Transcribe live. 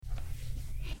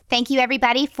Thank you,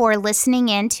 everybody, for listening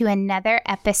in to another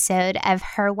episode of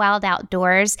Her Wild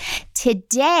Outdoors.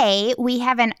 Today, we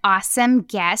have an awesome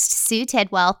guest, Sue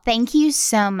Tidwell. Thank you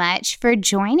so much for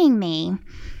joining me.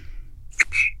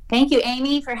 Thank you,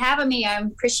 Amy, for having me. I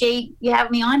appreciate you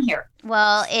having me on here.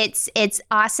 Well, it's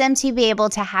awesome to be able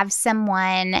to have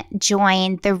someone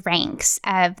join the ranks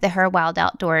of the Her Wild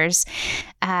Outdoors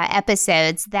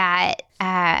episodes that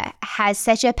has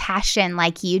such a passion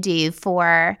like you do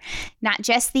for not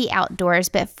just the outdoors,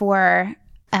 but for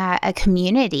a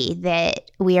community that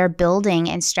we are building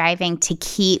and striving to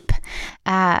keep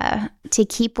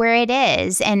where it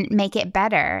is and make it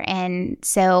better. And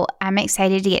so I'm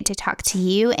excited to get to talk to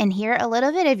you and hear a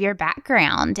little bit of your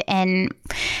background and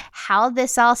how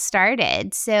this all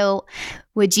started. So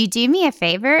would you do me a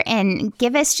favor and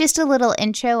give us just a little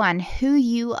intro on who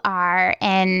you are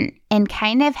and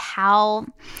kind of how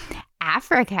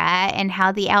Africa and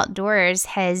how the outdoors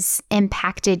has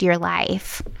impacted your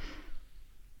life?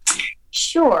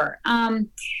 Sure.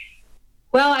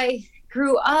 Well, I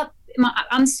grew up,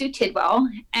 I'm Sue Tidwell,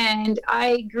 and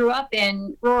I grew up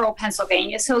in rural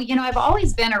Pennsylvania. So, I've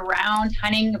always been around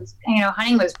hunting. Deer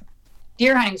hunting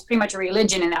was pretty much a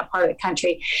religion in that part of the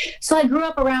country. So I grew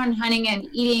up around hunting and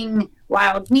eating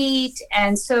wild meat.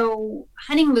 And so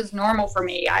hunting was normal for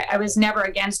me. I was never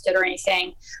against it or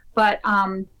anything, but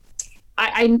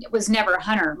I was never a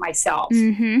hunter myself.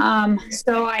 Mm-hmm.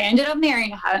 So I ended up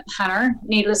marrying a hunter.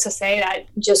 Needless to say, that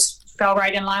just fell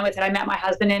right in line with it. I met my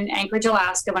husband in Anchorage,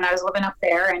 Alaska when I was living up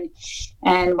there.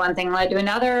 And one thing led to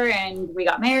another, and we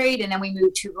got married. And then we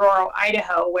moved to rural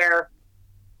Idaho where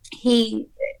he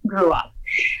grew up.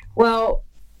 Well,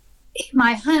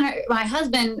 my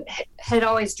husband had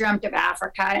always dreamt of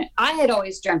Africa. And I had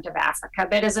always dreamt of Africa.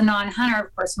 But as a non-hunter,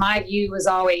 of course, my view was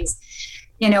always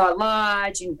a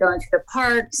lodge and going to the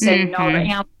parks and all the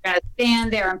animals are going to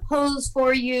stand there and pose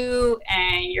for you.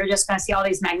 And you're just going to see all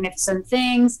these magnificent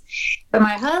things. But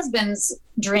my husband's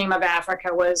dream of Africa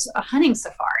was a hunting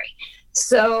safari.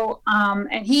 So,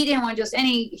 and he didn't want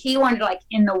he wanted like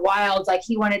in the wild, like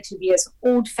he wanted to be as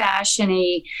old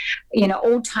fashioned,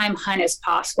 old time hunt as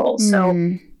possible. So,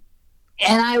 and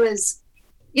I was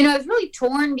really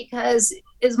torn because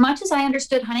as much as I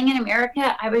understood hunting in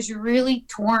America, I was really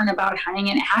torn about hunting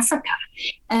in Africa.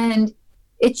 And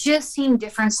it just seemed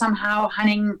different somehow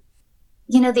hunting,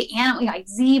 the animal, like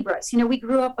zebras. We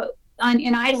grew up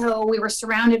in Idaho. We were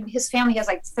surrounded, his family has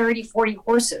like 30, 40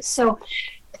 horses. So,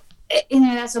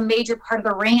 that's a major part of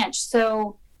the ranch.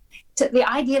 So the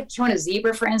idea of killing a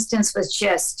zebra, for instance,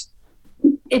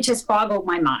 it just boggled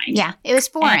my mind. Yeah, it was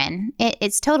foreign.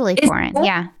 It's totally foreign.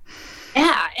 Yeah.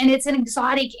 Yeah, and it's an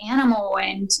exotic animal,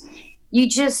 and you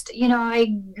just, I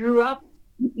grew up,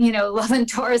 loving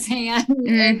Tarzan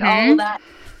and all that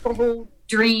whole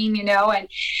dream,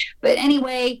 but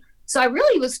anyway, so I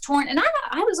really was torn, and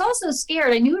I was also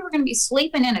scared. I knew we were going to be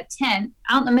sleeping in a tent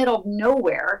out in the middle of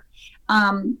nowhere,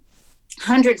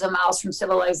 hundreds of miles from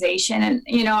civilization. And,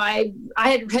 I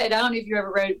had read, I don't know if you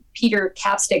ever read Peter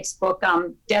Capstick's book,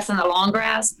 Death in the Long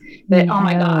Grass, but oh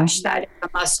my gosh, that is a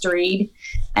must read.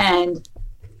 And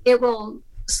it will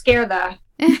scare the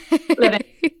living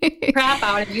crap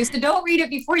out of you. So don't read it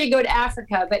before you go to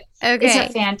Africa, but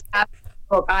It's a fantastic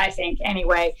book, I think,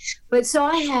 anyway. But so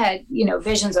I had,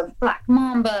 visions of black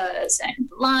mambas and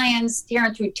lions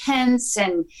tearing through tents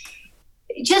and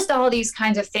just all these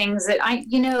kinds of things that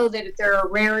that they're a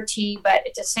rarity, but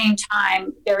at the same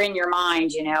time, they're in your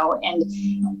mind, and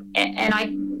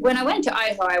when I went to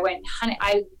Idaho, I went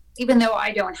hunting. Even though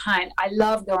I don't hunt, I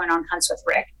love going on hunts with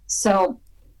Rick. So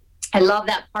I love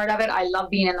that part of it. I love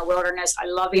being in the wilderness. I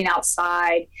love being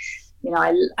outside.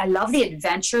 I love the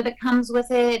adventure that comes with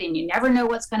it, and you never know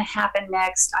what's going to happen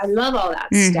next. I love all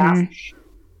that stuff.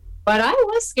 But I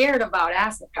was scared about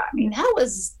Africa. I mean, that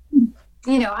was,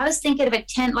 I was thinking of a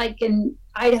tent like in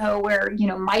Idaho where,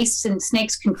 mice and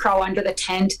snakes can crawl under the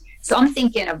tent. So I'm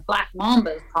thinking of black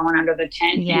mambas crawling under the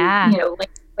tent. Yeah. And,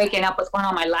 waking up with one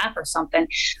on my lap or something.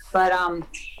 But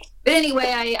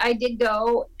anyway, I did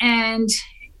go, and,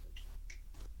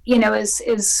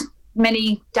 as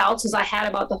many doubts as I had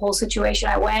about the whole situation,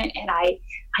 I went and I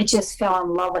just fell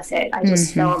in love with it. I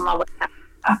just fell in love with that.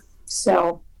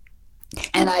 So,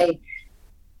 and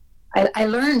I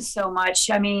learned so much.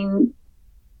 I mean,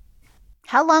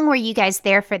 how long were you guys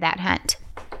there for that hunt?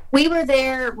 We were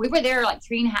there like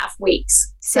 3.5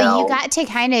 weeks. So you got to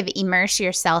kind of immerse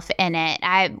yourself in it.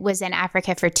 I was in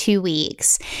Africa for 2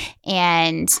 weeks,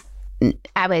 and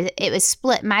it was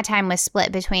split. My time was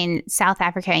split between South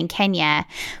Africa and Kenya.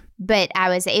 but I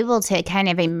was able to kind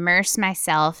of immerse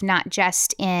myself, not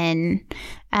just in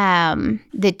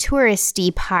the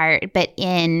touristy part, but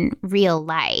in real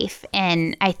life.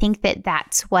 And I think that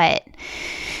that's what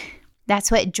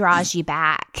draws you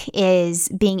back, is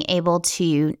being able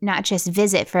to not just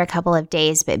visit for a couple of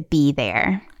days, but be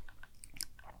there.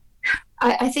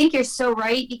 I think you're so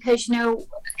right, because,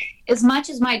 as much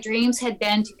as my dreams had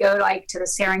been to go like to the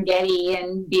Serengeti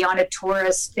and be on a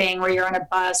tourist thing where you're on a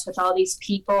bus with all these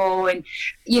people and,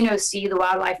 see the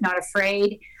wildlife not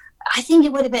afraid, I think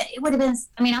it would have been,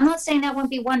 I mean, I'm not saying that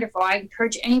wouldn't be wonderful. I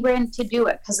encourage anyone to do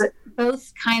it, because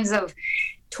both kinds of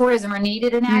tourism are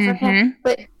needed in Africa. Mm-hmm.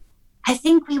 But I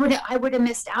think I would have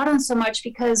missed out on so much,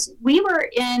 because we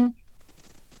were in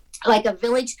like a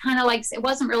village, kind of like, it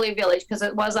wasn't really a village because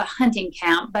it was a hunting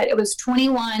camp, but it was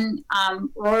 21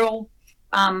 rural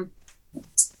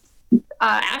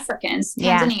Africans,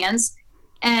 Tanzanians,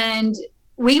 and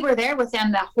we were there with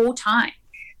them the whole time.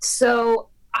 So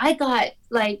I got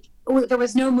there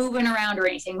was no moving around or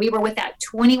anything. We were with that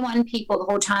 21 people the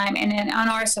whole time. And then on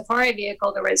our safari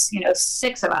vehicle, there was,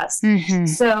 6 of us. Mm-hmm.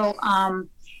 So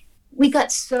we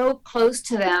got so close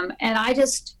to them, and I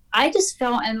just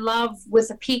fell in love with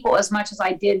the people as much as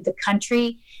I did the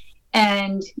country.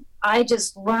 And I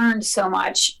just learned so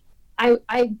much. I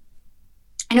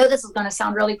know this is going to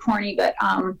sound really corny, but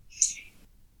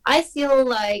I feel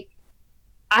like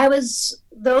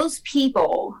those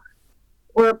people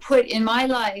were put in my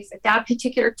life at that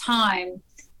particular time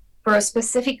for a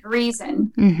specific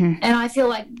reason. Mm-hmm. And I feel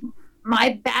like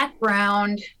my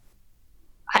background,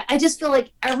 I just feel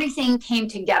like everything came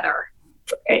together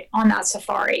on that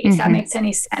safari, if that makes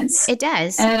any sense. It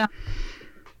does. And,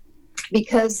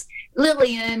 because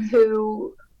Lillian,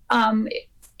 who,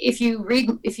 if you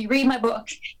read my book,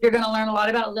 you're going to learn a lot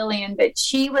about Lillian, but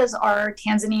she was our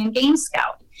Tanzanian game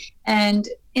scout. And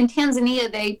in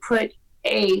Tanzania, they put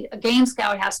a game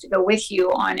scout has to go with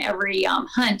you on every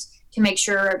hunt to make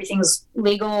sure everything's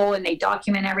legal, and they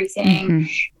document everything. Mm-hmm.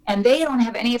 And they don't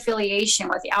have any affiliation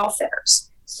with the outfitters.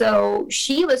 So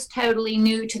she was totally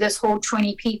new to this whole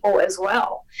 20 people as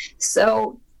well.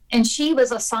 So, and she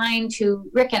was assigned to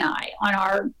Rick and I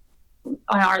on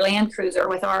our Land Cruiser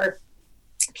with our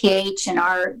PH and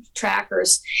our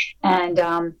trackers.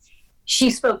 And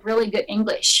she spoke really good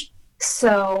English.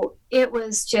 So it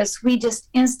was we just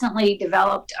instantly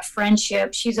developed a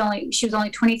friendship. She was only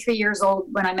 23 years old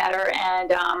when I met her.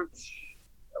 And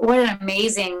what an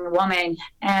amazing woman.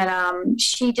 And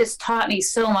she just taught me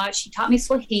so much. She taught me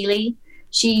Swahili.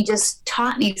 She just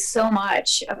taught me so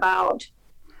much about,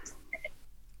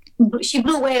 she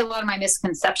blew away a lot of my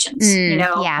misconceptions,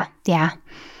 Yeah.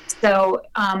 So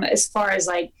as far as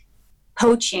like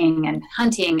poaching and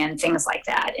hunting and things like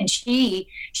that. And she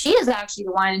is actually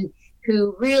the one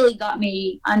who really got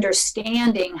me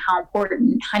understanding how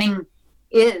important hunting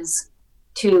is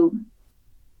to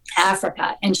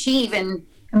Africa. And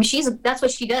that's what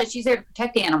she does. She's there to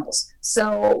protect animals.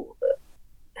 So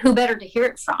who better to hear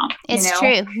it from? It's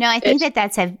true. No, I think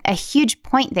that's a huge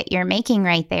point that you're making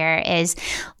right there, is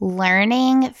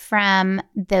learning from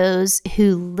those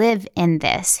who live in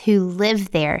this, who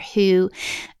live there, who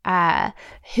are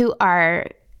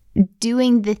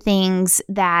doing the things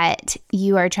that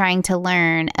you are trying to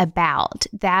learn about.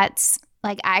 That's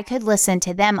like, I could listen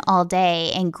to them all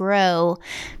day and grow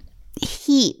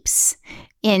heaps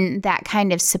in that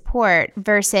kind of support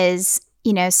versus,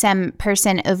 some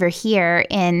person over here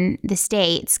in the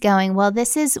States going, well,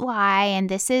 this is why, and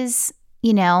this is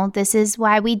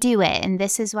why we do it. And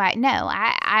this is why. No,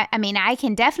 I mean, I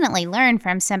can definitely learn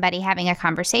from somebody having a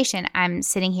conversation. I'm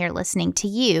sitting here listening to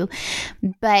you,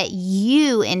 but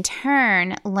you in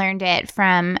turn learned it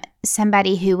from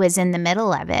somebody who was in the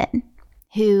middle of it,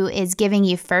 who is giving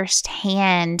you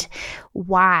firsthand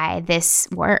why this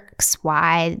works,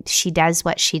 why she does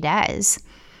what she does.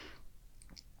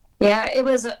 Yeah, it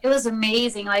was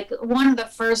amazing. Like, one of the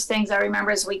first things I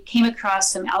remember is we came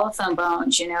across some elephant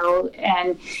bones,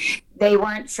 and they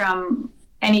weren't from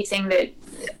anything that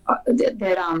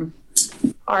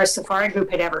our safari group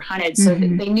had ever hunted. So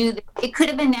they knew that it could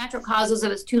have been natural causes. It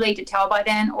was too late to tell by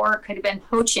then, or it could have been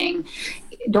poaching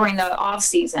during the off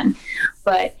season.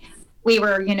 But we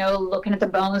were, looking at the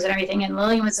bones and everything, and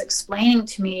Lillian was explaining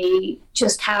to me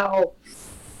just how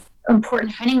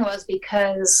important hunting was,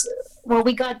 because, well,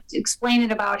 we got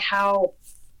explaining about how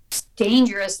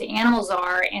dangerous the animals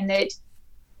are, and that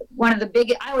one of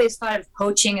the I always thought of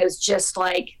poaching as just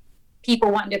like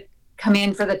people wanting to come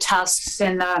in for the tusks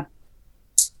and the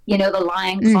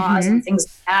lion claws and things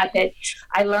like that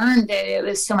I learned that it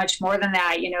was so much more than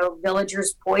that.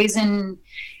 Villagers poison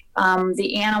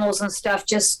the animals and stuff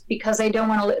just because they don't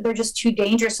want to. They're just too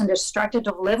dangerous and destructive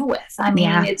to live with. I mean,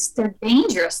 they're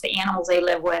dangerous, the animals they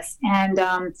live with, and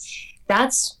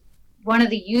that's one of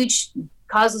the huge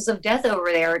causes of death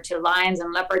over there to lions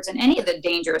and leopards and any of the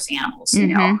dangerous animals. You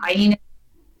know, hyenas,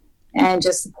 and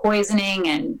just the poisoning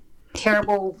and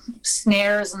terrible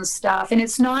snares and stuff. And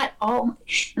it's not all,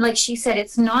 like she said,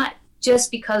 it's not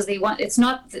just because they want a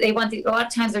lot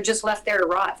of times they're just left there to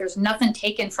rot. There's nothing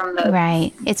taken from the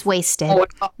right. It's wasted.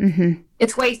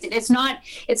 It's wasted. It's not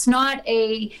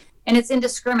and it's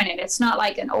indiscriminate. It's not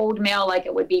like an old male like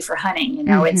it would be for hunting. You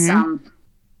know,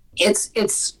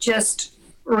 it's just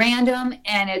random,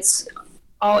 and it's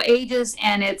all ages,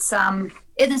 and it's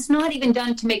not even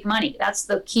done to make money. That's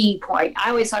the key point. I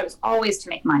always thought it was always to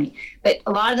make money, but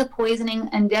a lot of the poisoning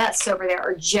and deaths over there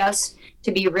are just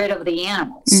to be rid of the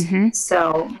animals.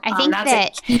 So I think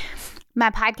that my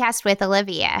podcast with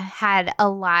Olivia had a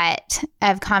lot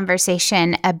of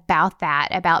conversation about that,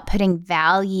 about putting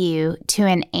value to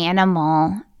an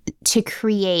animal to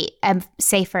create a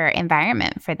safer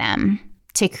environment for them,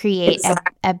 to create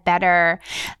a better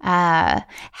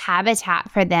habitat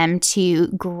for them to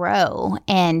grow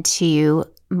and to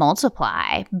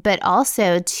multiply, but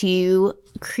also to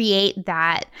create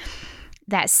that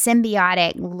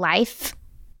symbiotic life,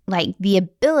 like the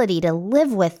ability to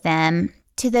live with them,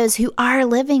 to those who are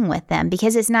living with them,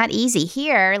 because it's not easy.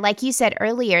 Here, like you said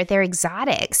earlier, they're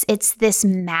exotics. It's this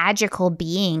magical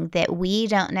being that we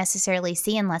don't necessarily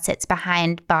see unless it's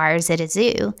behind bars at a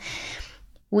zoo.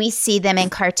 We see them in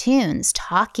cartoons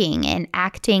talking and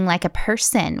acting like a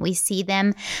person. We see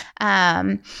them,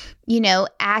 act.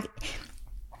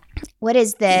 What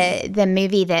is the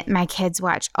movie that my kids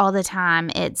watch all the time?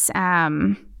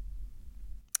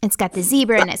 It's got the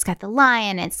zebra and it's got the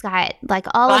lion. It's got like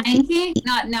all Lion King?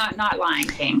 Not Lion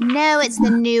King. No, it's the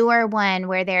newer one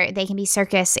where they can be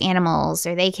circus animals,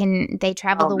 or they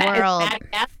travel the world.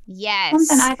 Yes,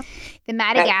 the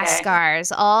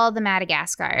Madagascars, all the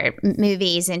Madagascar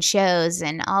movies and shows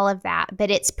and all of that. But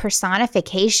it's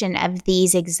personification of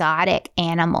these exotic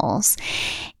animals.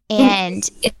 And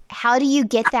how do you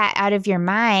get that out of your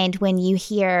mind when you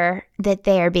hear that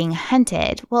they are being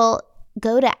hunted? Well,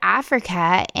 go to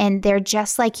Africa and they're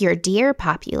just like your deer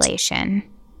population.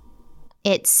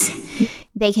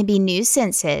 They can be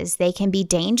nuisances. They can be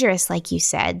dangerous, like you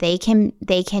said. They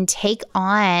can take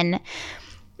on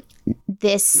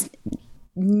this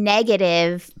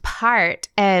negative part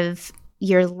of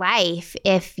your life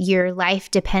if your life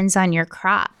depends on your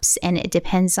crops, and it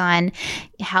depends on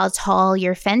how tall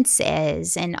your fence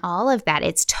is and all of that.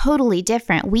 It's totally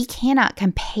different. We cannot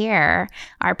compare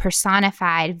our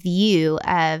personified view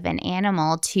of an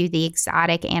animal to the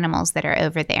exotic animals that are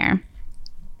over there.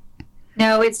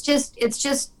 No, it's just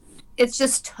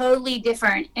totally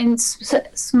different, and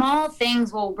small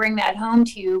things will bring that home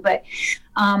to you. But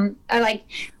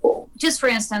just for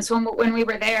instance, when we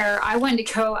were there, I wanted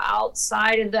to go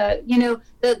outside of our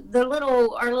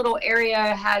little area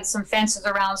had some fences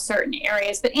around certain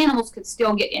areas, but animals could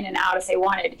still get in and out if they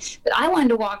wanted. But I wanted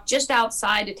to walk just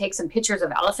outside to take some pictures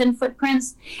of elephant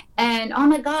footprints, and oh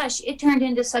my gosh, it turned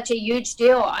into such a huge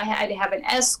deal. I had to have an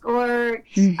escort.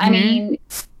 I mean,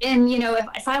 and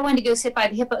if I wanted to go sit by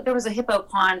the hippo, there was a hippo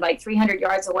pond like 300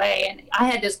 yards away, and I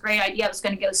had this great idea. I was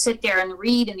going to go sit there and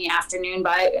read in the afternoon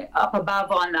up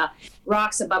above on the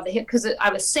rocks above the hippo, because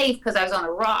I was safe because I was on the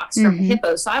rocks from the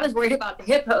hippos. So I was worried about the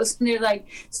hippos, and they're like,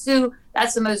 Sue,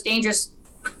 that's the most dangerous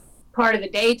part of the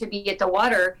day to be at the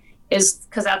water, is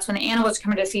because that's when the animals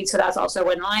come to feed. So that's also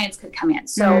when lions could come in.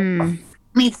 So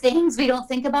I mean, things we don't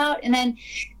think about. And then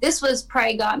this was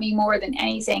probably got me more than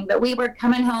anything, but we were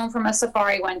coming home from a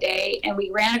safari one day, and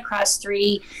we ran across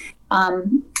 3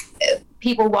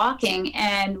 people walking,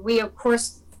 and we, of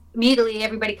course, immediately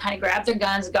everybody kind of grabbed their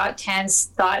guns, got tense,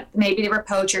 thought maybe they were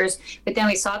poachers, but then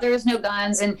we saw there was no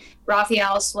guns, and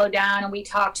Raphael slowed down, and we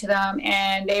talked to them,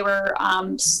 and they were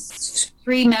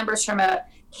 3 members from a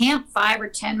camp 5 or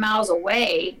 10 miles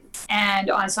away and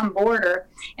on some border,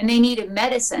 and they needed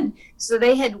medicine. So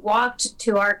they had walked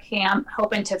to our camp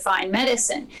hoping to find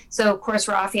medicine. So of course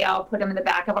Raphael put them in the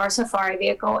back of our safari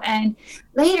vehicle, and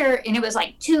later, and it was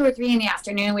like 2 or 3 in the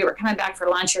afternoon, we were coming back for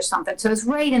lunch or something, so it was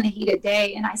right in the heat of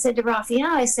day, and I said to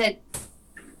Raphael,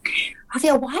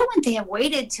 Raphael, why wouldn't they have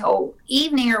waited till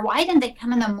evening, or why didn't they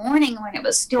come in the morning when it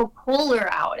was still cooler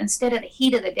out instead of the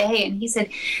heat of the day? And he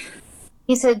said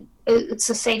it's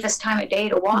the safest time of day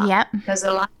to walk, because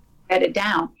the lions headed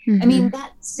down. I mean,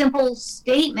 that simple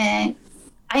statement,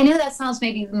 I know that sounds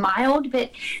maybe mild,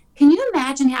 but can you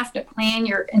imagine having to plan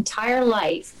your entire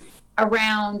life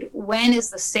around when is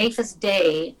the safest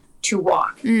day to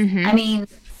walk? I mean,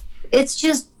 it's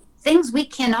just things we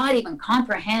cannot even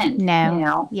comprehend. No. You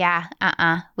know? Yeah.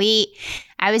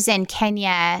 I was in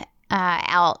Kenya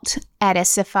out at a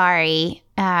safari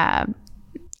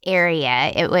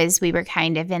area. We were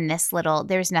kind of in this little,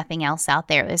 there's nothing else out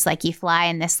there. It was like you fly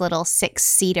in this little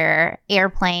 6-seater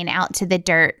airplane out to the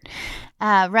dirt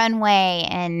runway,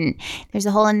 and there's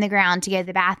a hole in the ground to go to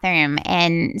the bathroom.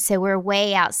 And so we're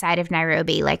way outside of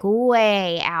Nairobi, like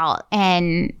way out.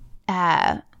 And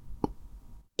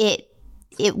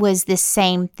it was the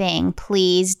same thing.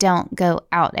 Please don't go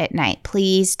out at night.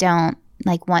 Please don't,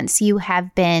 like, once you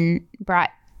have been brought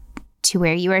to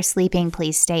where you are sleeping,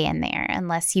 please stay in there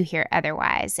unless you hear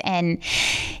otherwise. And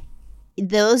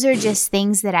those are just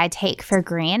things that I take for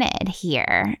granted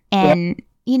here. And,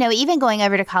 you know, even going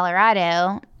over to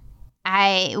Colorado,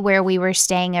 where we were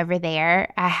staying over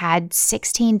there, I had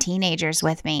 16 teenagers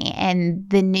with me. And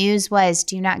the news was,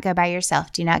 do not go by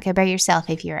yourself. Do not go by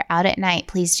yourself. If you're out at night,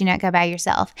 please do not go by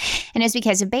yourself. And it's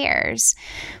because of bears.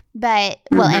 But,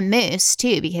 well, and moose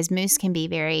too, because moose can be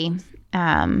very...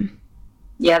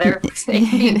 yeah, they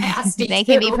can be nasty. They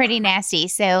can be pretty nasty.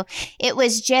 So it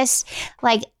was just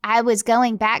like I was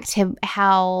going back to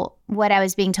what I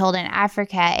was being told in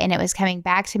Africa, and it was coming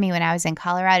back to me when I was in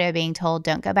Colorado being told,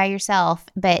 don't go by yourself.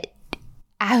 But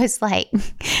I was like,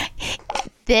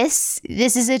 this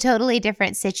is a totally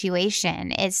different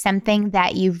situation. It's something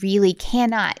that you really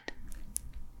cannot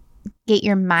get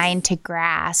your mind to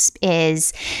grasp,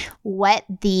 is what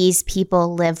these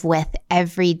people live with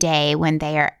every day when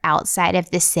they are outside of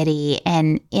the city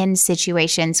and in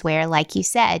situations where, like you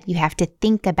said, you have to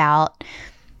think about,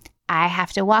 I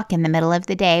have to walk in the middle of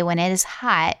the day when it is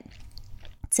hot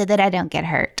so that I don't get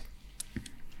hurt.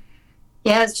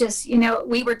 Yeah, it's just, you know,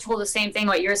 we were told the same thing.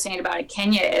 What you're saying about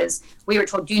Kenya is we were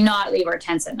told, do not leave our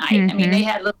tents at night. I mean, they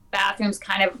had little bathrooms,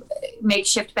 kind of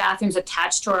makeshift bathrooms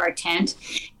attached to our tent.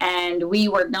 And we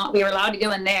were allowed to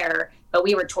go in there, but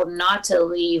we were told not to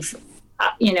leave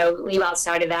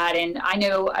outside of that. And I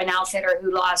know an outfitter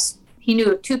he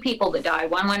knew of 2 people that died.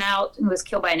 One went out and was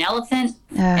killed by an elephant,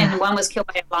 and one was killed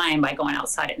by a lion by going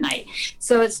outside at night.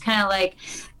 So it's kind of like,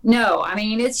 no, I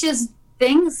mean, it's just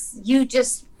things you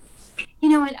just, you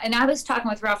know, and I was talking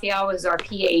with Raphael, who's our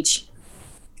PH,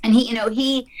 and he's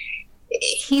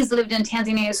lived in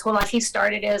Tanzania his whole life. He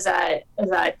started as a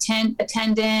tent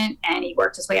attendant, and he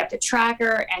worked his way up to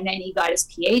tracker, and then he got his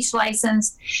PH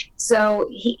license. So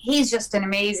he's just an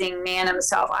amazing man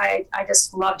himself. I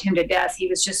just loved him to death. He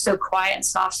was just so quiet and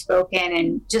soft spoken,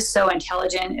 and just so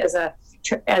intelligent as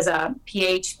a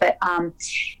PH. But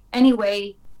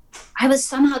anyway, I was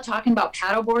somehow talking about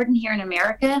paddleboarding here in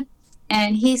America,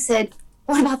 and he said,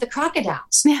 "What about the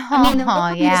crocodiles?" I mean, the look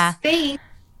on his face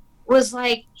was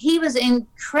like, he was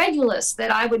incredulous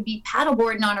that I would be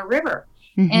paddleboarding on a river.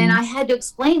 And I had to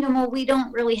explain to him, well, we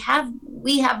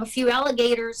have a few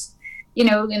alligators, you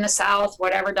know, in the South,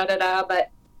 whatever, but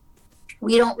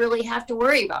we don't really have to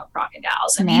worry about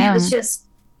crocodiles. I mean, it was just,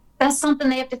 that's something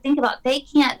they have to think about. They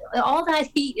can't, all that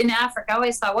heat in Africa. I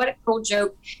always thought, what a cool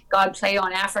joke God played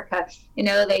on Africa. You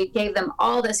know, they gave them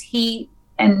all this heat,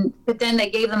 but then they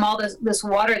gave them all this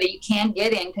water that you can't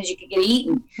get in because you could get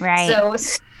eaten. Right. So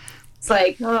it's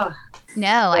like, oh.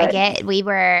 No,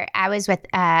 I was with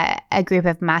a group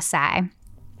of Maasai,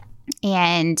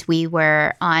 and we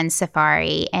were on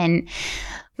safari, and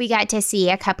we got to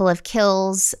see a couple of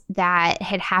kills that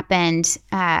had happened,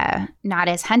 not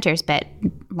as hunters, but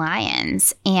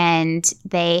lions. And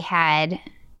they had,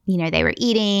 you know, they were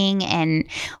eating, and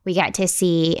we got to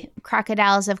see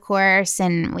crocodiles, of course,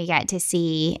 and we got to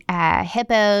see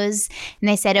hippos. And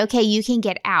they said, okay, you can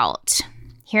get out.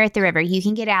 Here at the river, you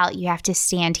can get out. You have to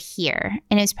stand here.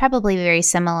 And it's probably very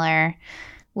similar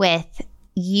with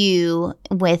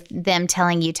them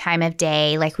telling you time of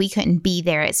day. Like, we couldn't be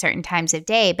there at certain times of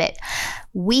day, but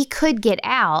we could get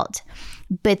out.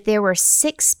 But there were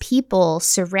 6 people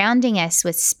surrounding us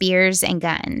with spears and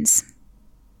guns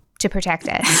to protect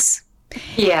us.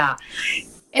 Yeah.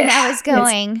 And I was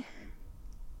going,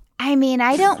 I mean,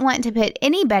 I don't want to put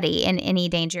anybody in any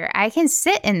danger. I can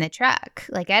sit in the truck.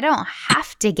 Like, I don't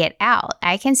have to get out.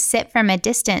 I can sit from a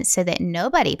distance so that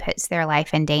nobody puts their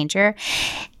life in danger.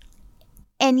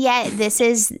 And yet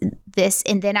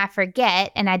and then I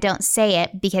forget, and I don't say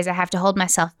it because I have to hold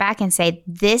myself back and say,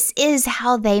 this is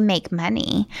how they make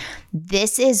money.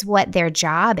 This is what their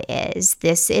job is.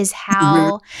 This is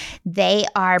how they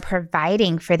are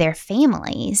providing for their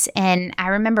families. And I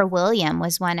remember William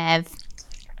was one of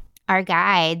our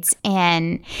guides,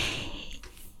 and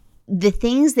the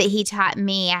things that he taught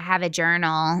me, I have a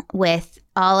journal with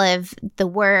all of the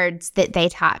words that they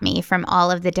taught me from all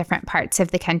of the different parts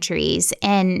of the countries.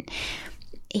 And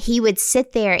he would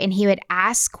sit there and he would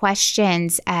ask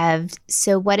questions of,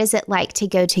 so what is it like to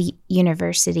go to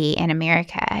university in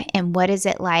America? And what is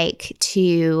it like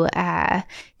to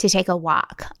take a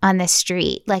walk on the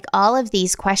street? Like all of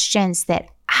these questions that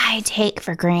I take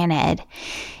for granted.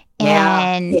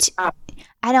 And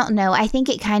I don't know. I think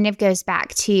it kind of goes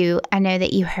back to, I know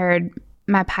that you heard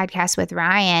my podcast with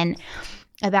Ryan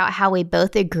about how we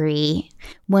both agree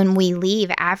when we leave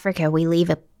Africa, we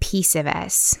leave a piece of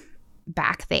us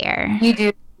back there. You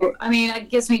do. I mean, it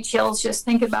gives me chills just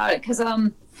think about it because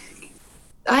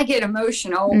I get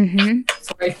emotional. Mm-hmm.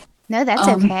 Sorry. No, that's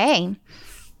okay.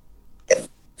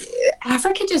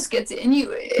 Africa just gets in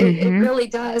you. It really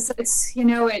does. It's,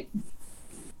 it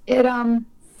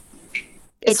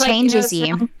changes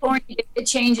you. It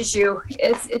changes you.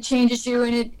 It changes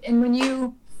you, and when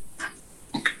you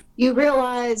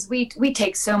realize we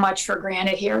take so much for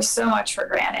granted here, so much for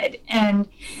granted, and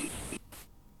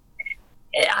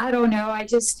I don't know. I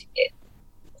don't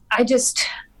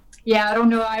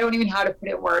know. I don't even know how to put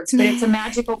it in words, but it's a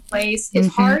magical place. It's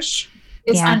harsh.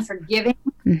 It's unforgiving.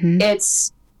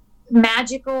 It's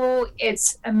magical.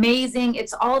 It's amazing.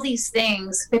 It's all these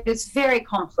things, but it's very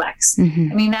complex. I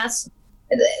mean, that's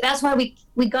why we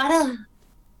gotta,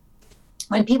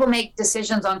 when people make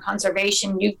decisions on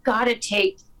conservation, you've got to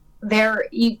take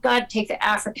the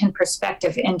African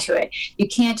perspective into it. You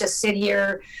can't just sit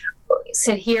here,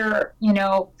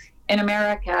 in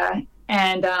America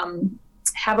and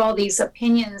have all these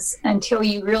opinions until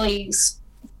you really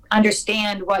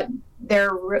understand what the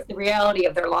reality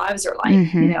of their lives are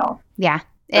like. Yeah.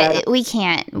 We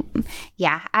can't.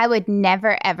 Yeah. I would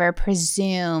never, ever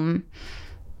presume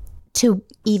to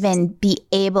even be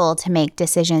able to make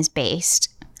decisions based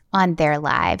on their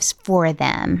lives for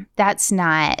them. That's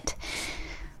not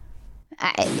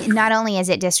only is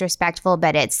it disrespectful,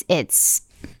 but it's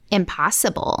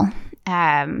impossible.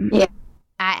 My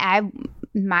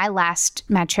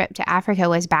trip to Africa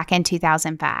was back in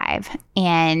 2005,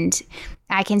 and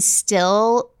I can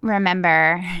still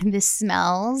remember the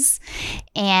smells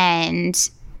and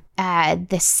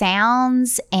the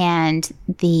sounds and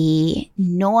the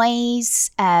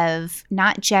noise of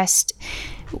not just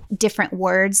different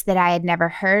words that I had never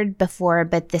heard before,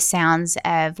 but the sounds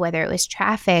of whether it was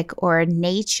traffic or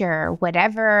nature,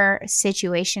 whatever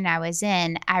situation I was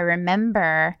in. I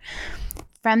remember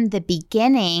from the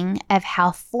beginning of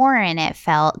how foreign it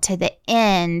felt to the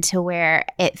end to where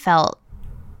it felt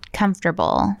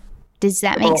comfortable. Does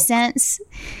that make sense?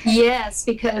 Yes,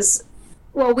 because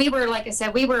we were, like I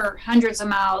said, we were hundreds of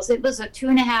miles. It was a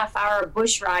 2.5-hour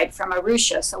bush ride from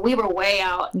Arusha, so we were way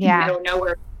out in the middle of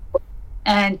nowhere.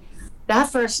 And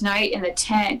that first night in the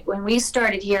tent, when we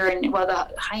started hearing, the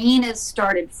hyenas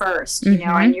started first,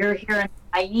 and you're hearing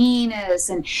hyenas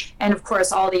and of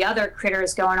course all the other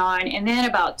critters going on. And then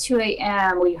about 2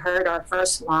 a.m. we heard our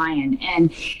first lion,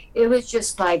 and it was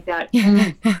just like that.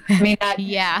 It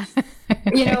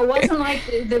wasn't like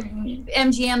the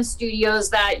MGM studios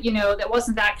that, that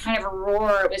wasn't that kind of a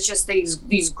roar. It was just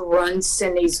these grunts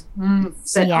and these oh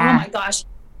my gosh.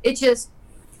 It just,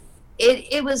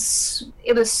 it was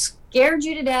scared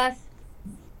you to death.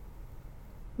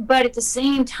 But at the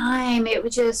same time, it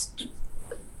was just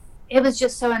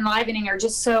so enlivening, or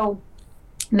just so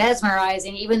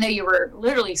mesmerizing, even though you were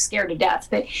literally scared to death.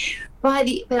 But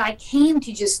I came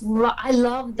to just, I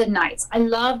loved the nights. I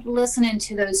loved listening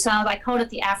to those sounds. I called it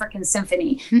the African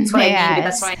Symphony. That's what I named it.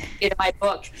 That's why I named it in my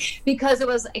book, because it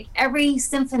was like every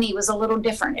symphony was a little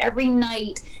different. Every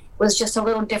night was just a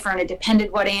little different. It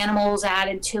depended what animals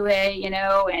added to it,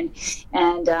 and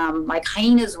like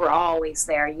hyenas were always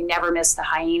there. You never missed the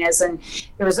hyenas, and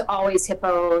there was always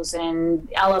hippos and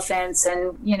elephants,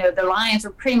 and the lions were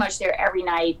pretty much there every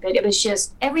night. But it was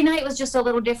just, every night was just a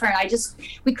little different.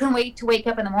 We couldn't wait to wake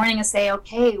up in the morning and say,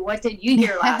 okay, what did you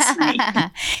hear last night?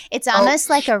 It's almost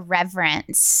like a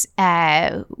reverence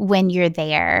when you're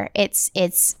there. It's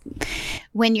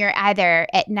when you're either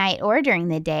at night or during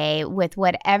the day, with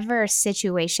whatever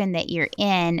situation that you're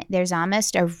in, there's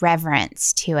almost a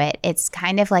reverence to it. It's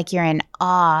kind of like you're in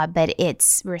awe, but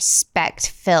it's respect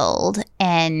filled.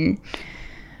 And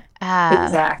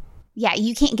exactly. Yeah,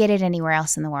 you can't get it anywhere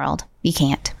else in the world. You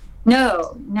can't.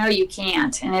 No, you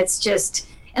can't. And it's just,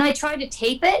 and I tried to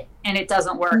tape it and it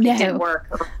doesn't work. No. It didn't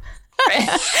work.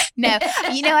 No,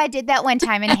 I did that one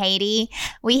time in Haiti.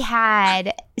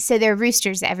 So there are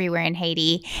roosters everywhere in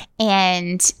Haiti,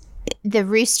 and the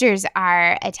roosters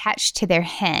are attached to their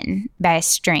hen by a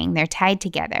string. They're tied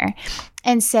together.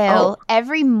 And so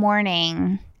every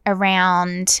morning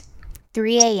around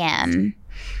 3 a.m.,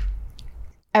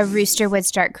 a rooster would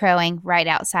start crowing right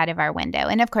outside of our window.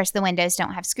 And of course, the windows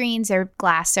don't have screens or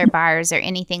glass or bars or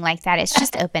anything like that. It's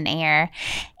just open air.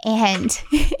 And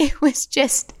it was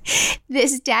just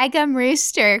this daggum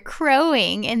rooster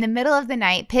crowing in the middle of the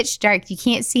night, pitch dark. You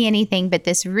can't see anything but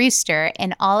this rooster.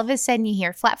 And all of a sudden you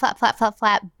hear flap, flap, flap, flap,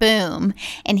 flap, boom.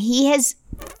 And he has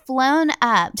flown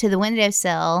up to the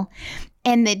windowsill,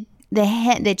 and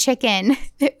the chicken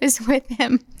that was with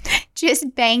him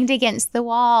just banged against the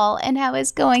wall. And I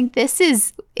was going,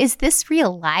 is this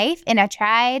real life? And I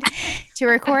tried to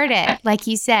record it. Like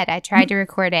you said, I tried to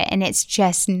record it, and it's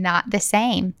just not the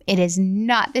same. It is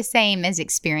not the same as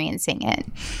experiencing it.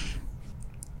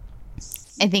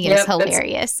 I think it was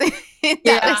hilarious.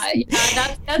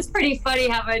 That's pretty funny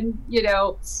having,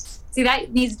 see,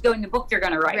 that needs to go in the book you're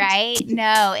going to write. Right?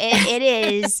 No, it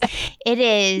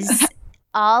is.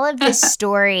 All of the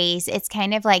stories, it's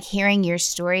kind of like hearing your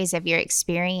stories of your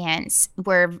experience,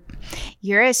 where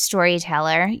you're a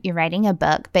storyteller, you're writing a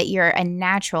book, but you're a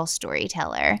natural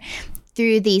storyteller.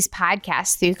 Through these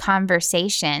podcasts, through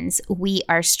conversations, we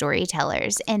are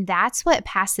storytellers. And that's what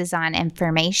passes on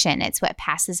information. It's what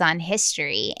passes on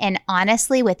history. And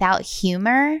honestly, without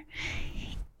humor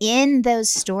in those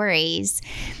stories,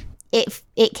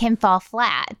 it can fall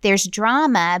flat. There's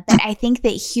drama, but I think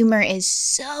that humor is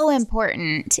so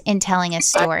important in telling a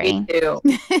story.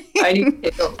 I do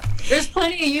too. There's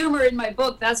plenty of humor in my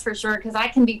book, that's for sure, because I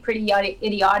can be pretty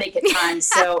idiotic at times.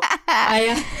 So,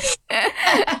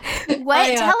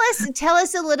 tell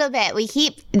us a little bit. We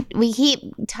keep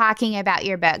talking about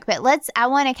your book, but I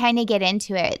want to kind of get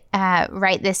into it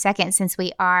right this second, since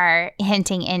we are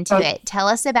hinting into it. Tell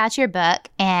us about your book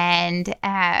and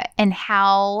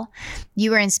how you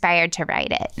were inspired to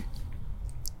write it.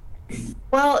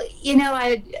 Well,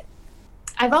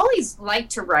 I've always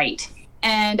liked to write,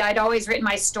 and I'd always written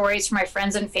my stories for my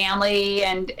friends and family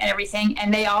and everything.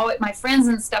 And my friends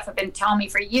and stuff have been telling me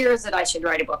for years that I should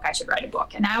write a book.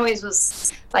 And I always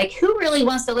was like, who really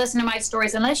wants to listen to my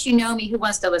stories? Unless you know me, who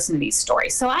wants to listen to these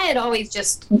stories? So I had always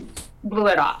just blew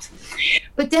it off.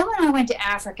 But then when I went to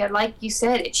Africa, like you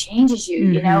said, it changes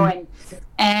you,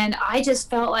 and I just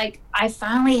felt like I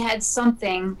finally had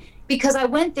something, because I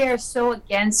went there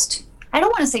I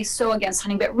don't want to say so against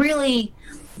hunting, but really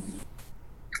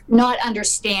not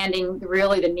understanding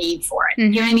really the need for it. You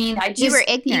know what I mean? You were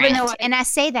ignorant. And I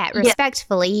say that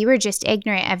respectfully. You were just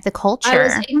ignorant of the culture. I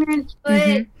was ignorant,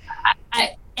 but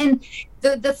and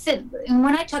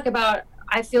when I talk about,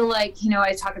 I feel like,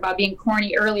 I talked about being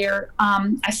corny earlier.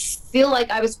 I feel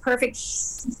like I was perfect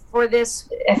for this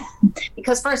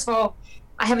because, first of all,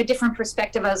 I have a different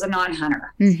perspective as a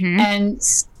non-hunter. And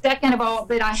second of all,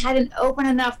 but I hadn't opened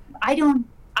enough. I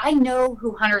know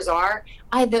who hunters are.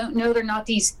 I don't know they're not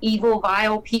these evil,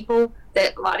 vile people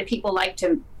that a lot of people like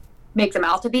to make them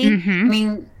out to be. I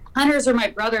mean, hunters are my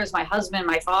brothers, my husband,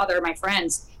 my father, my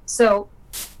friends. So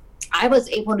I was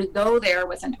able to go there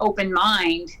with an open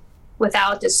mind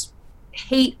without this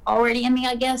hate already in me,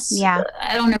 I guess. Yeah.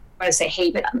 I don't know how to say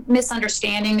hate, but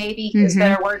misunderstanding maybe is a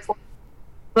better word for it.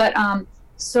 But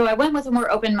so I went with a more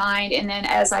open mind, and then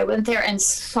as I went there and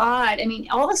saw it, I mean,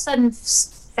 all of a sudden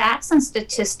facts and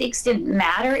statistics didn't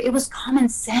matter. It was common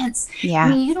sense. Yeah. I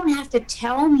mean, you don't have to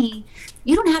tell me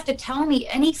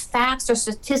any facts or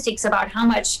statistics about how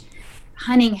much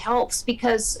hunting helps,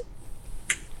 because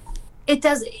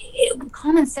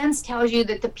common sense tells you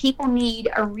that the people need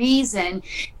a reason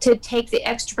to take the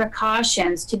extra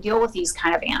precautions to deal with these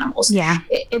kind of animals. Yeah.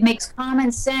 It makes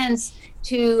common sense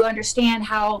to understand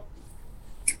how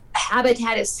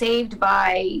habitat is saved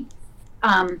by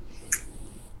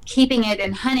keeping it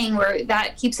in hunting, where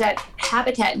that keeps that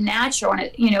habitat natural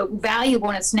and valuable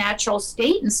in its natural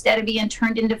state instead of being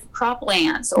turned into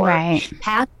croplands or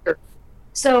pasture.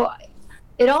 So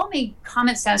it all made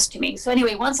common sense to me. So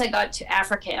anyway, once I got to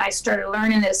Africa and I started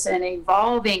learning this and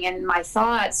evolving in my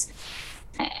thoughts,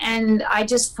 and I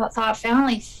just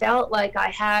finally felt like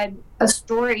I had a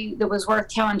story that was worth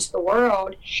telling to the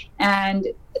world. And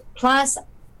plus,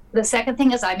 the second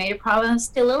thing is I made a promise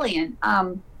to Lillian,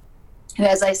 who,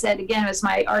 as I said, again, was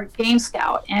my art game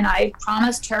scout. And I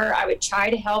promised her I would try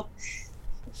to help,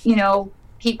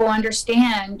 people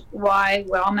understand why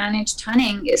well-managed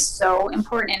hunting is so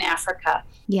important in Africa.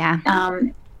 Yeah.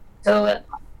 So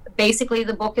basically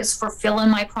the book is fulfilling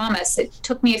my promise. It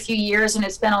took me a few years, and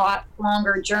it's been a lot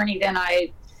longer journey than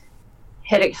I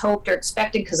had hoped or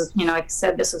expected, because, like I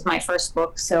said, this is my first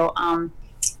book. So,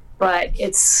 but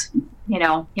it's,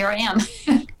 here I am.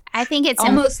 I think it's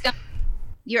almost done.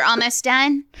 You're almost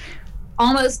done?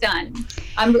 Almost done.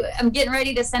 I'm getting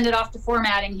ready to send it off to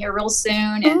formatting here real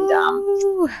soon.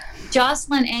 And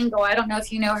Jocelyn Engel, I don't know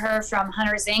if you know her from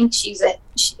Hunters Inc. She's a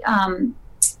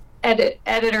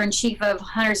editor-in-chief of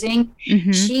Hunters Inc.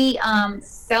 Mm-hmm. She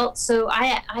felt so.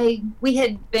 We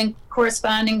had been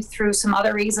corresponding through some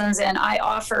other reasons, and I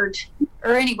offered,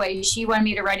 or anyway, she wanted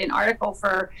me to write an article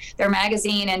for their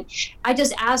magazine, and I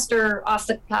just asked her off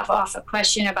the cuff a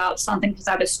question about something because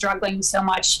I was struggling so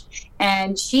much,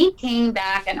 and she came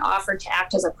back and offered to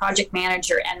act as a project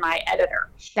manager and my editor.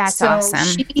 That's awesome.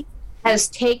 She has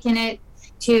taken it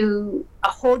to a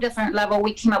whole different level.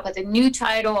 We came up with a new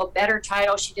title, a better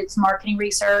title. She did some marketing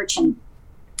research, and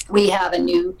we have a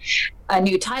new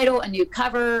title, a new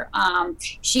cover.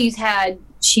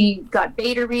 She got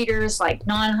beta readers like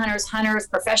non-hunters, hunters,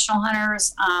 professional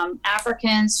hunters,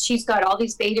 Africans. She's got all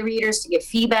these beta readers to give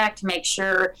feedback to make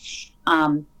sure,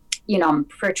 I'm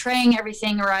portraying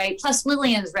everything right. Plus,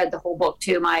 Lillian's read the whole book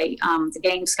too. The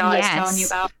Game Sky is telling you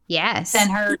about. Yes.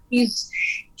 And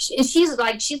she's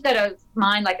got a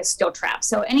mind like a steel trap.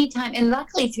 So anytime, and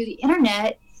luckily through the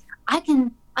internet, I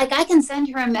can send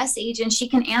her a message and she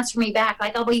can answer me back.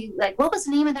 Like, I'll be like, what was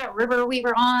the name of that river we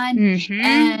were on? Mm-hmm.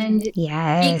 And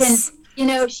yes.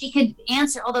 She could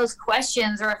answer all those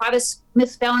questions. Or if I was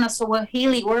misspelling a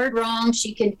Swahili word wrong,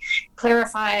 she could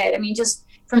clarify it. I mean, just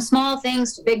from small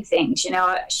things to big things,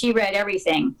 she read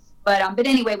everything. But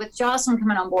anyway, with Jocelyn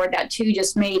coming on board, that too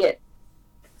just made it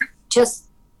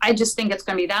I just think it's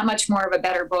going to be that much more of a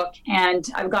better book. And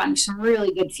I've gotten some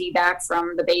really good feedback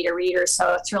from the beta readers.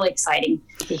 So it's really exciting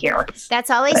to hear. That's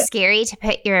always scary to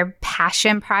put your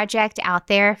passion project out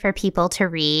there for people to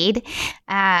read,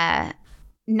 not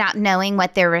knowing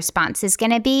what their response is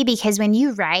going to be. Because when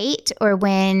you write, or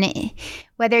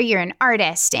whether you're an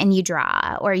artist and you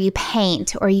draw or you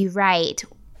paint or you write,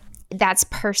 that's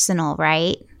personal,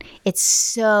 right? It's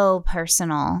so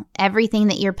personal. Everything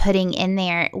that you're putting in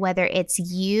there, whether it's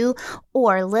you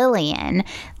or Lillian,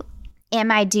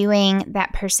 am I doing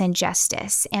that person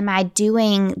justice? Am I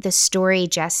doing the story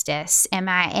justice?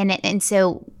 And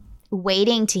so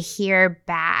waiting to hear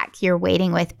back, you're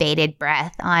waiting with bated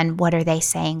breath on what are they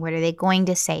saying? What are they going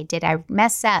to say? Did I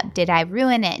mess up? Did I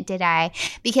ruin it?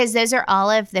 Because those are all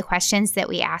of the questions that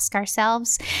we ask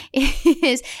ourselves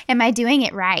is, am I doing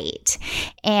it right?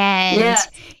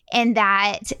 And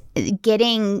that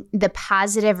getting the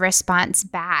positive response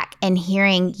back and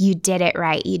hearing you did it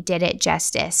right, you did it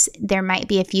justice. There might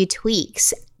be a few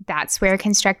tweaks. That's where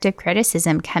constructive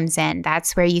criticism comes in.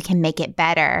 That's where you can make it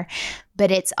better.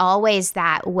 But it's always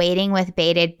that waiting with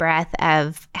bated breath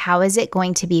of how is it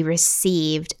going to be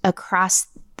received across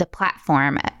the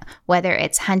platform, whether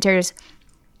it's hunters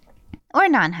or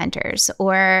non-hunters,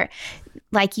 or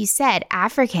like you said,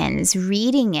 Africans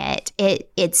reading it.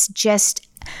 It's just,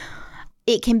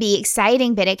 it can be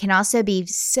exciting, but it can also be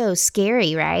so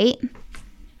scary, right?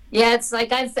 Yeah, it's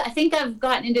like I think I've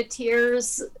gotten into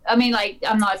tears. I mean, like,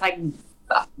 I'm not like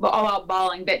all out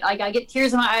bawling, but like I get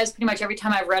tears in my eyes pretty much every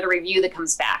time I've read a review that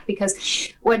comes back,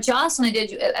 because what Jocelyn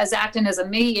did as acting as a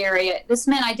mediator, this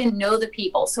meant I didn't know the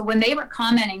people. So when they were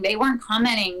commenting, they weren't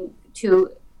commenting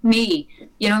to me.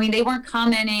 They weren't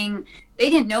commenting. They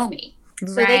didn't know me.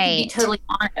 So They could be totally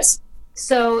honest.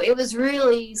 So it was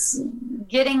really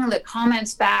getting the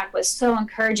comments back was so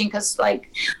encouraging, because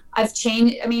like I've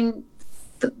changed. I mean,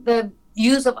 the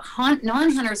views of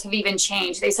non-hunters have even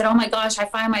changed. They said, oh my gosh, I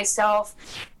find myself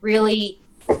really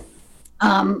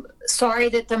sorry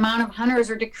that the amount of hunters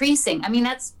are decreasing. I mean,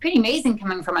 that's pretty amazing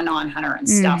coming from a non-hunter and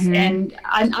stuff. Mm-hmm.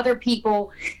 And other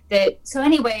people so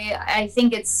anyway, I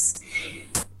think it's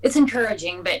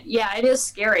encouraging, but yeah, it is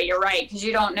scary. You're right. Because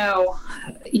you don't know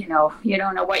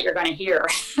what you're going to hear.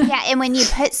 Yeah. And when you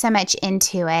put so much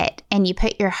into it, and you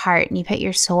put your heart and you put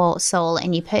your soul,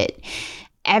 and you put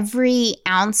every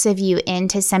ounce of you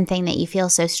into something that you feel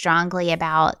so strongly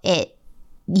about it,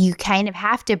 you kind of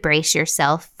have to brace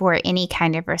yourself for any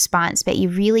kind of response, but you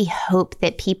really hope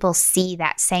that people see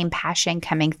that same passion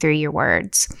coming through your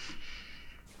words.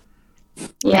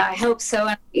 Yeah, I hope so.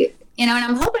 And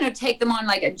I'm hoping to take them on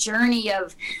like a journey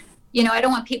of, I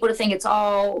don't want people to think it's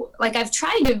all like I've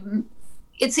tried to.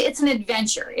 It's an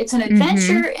adventure. It's an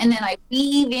adventure, mm-hmm. And then I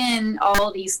weave in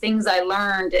all these things I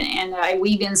learned, and I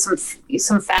weave in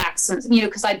some facts, and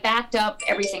because I backed up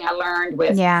everything I learned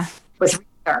with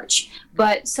research.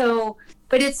 But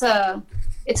it's an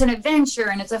adventure,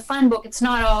 and it's a fun book. It's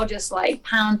not all just like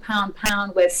pound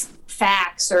with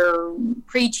facts or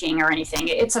preaching or anything.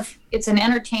 It's an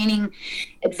entertaining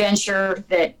adventure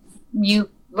that you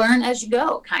learn as you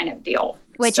go kind of deal.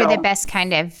 Which are the best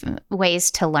kind of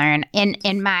ways to learn,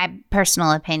 in my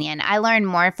personal opinion. I learn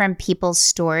more from people's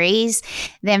stories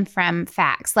than from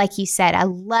facts. Like you said, I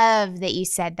love that you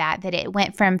said that it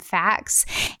went from facts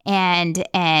and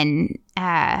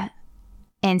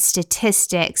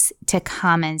statistics to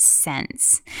common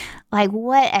sense. Like,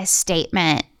 what a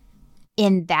statement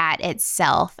in that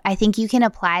itself. I think you can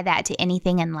apply that to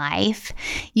anything in life.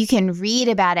 You can read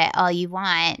about it all you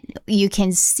want. You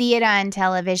can see it on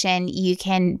television. You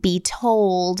can be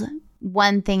told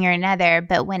one thing or another,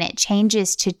 but when it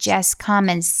changes to just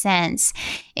common sense,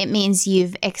 it means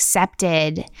you've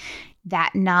accepted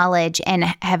that knowledge and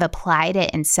have applied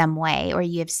it in some way, or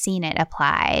you have seen it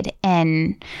applied.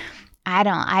 And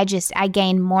I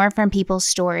gain more from people's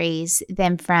stories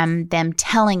than from them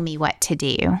telling me what to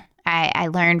do. I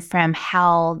learned from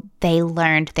how they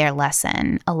learned their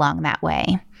lesson along that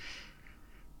way.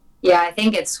 Yeah, I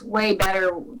think it's way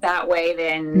better that way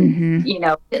than,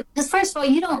 because first of all,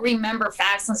 you don't remember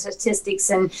facts and statistics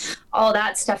and all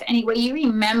that stuff anyway. You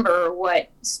remember what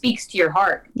speaks to your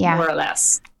heart, more or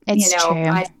less. It's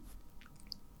true.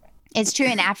 It's true.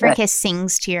 And Africa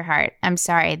sings to your heart. I'm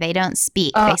sorry. They don't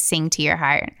speak. They sing to your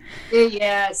heart.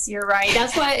 Yes, you're right.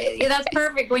 That's why, that's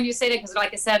perfect when you say that, because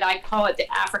like I said, I call it the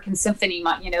African symphony,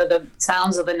 the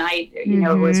sounds of the night,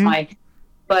 was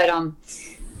but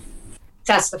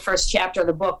that's the first chapter of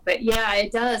the book. But yeah,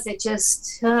 it does. It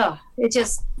just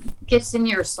gets in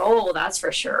your soul. That's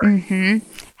for sure. Mm-hmm.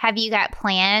 Have you got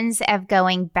plans of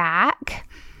going back?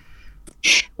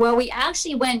 Well, we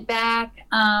actually went back,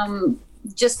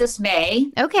 just this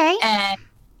May. Okay. And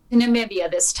to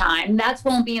Namibia this time. That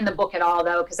won't be in the book at all,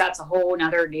 though, because that's a whole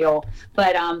nother deal.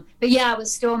 But yeah, it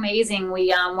was still amazing.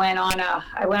 We it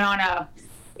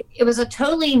was a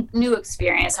totally new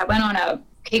experience. I went on a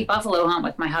Cape Buffalo hunt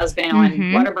with my husband on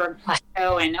Waterberg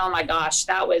Plateau, and oh my gosh,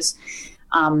 that was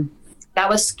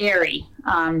scary.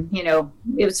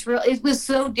 It was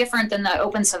so different than the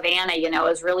open savanna. It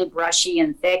was really brushy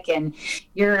and thick, and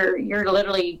you're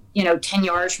literally 10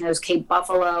 yards from those Cape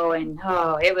Buffalo, and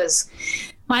it was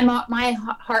my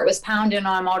heart was pounding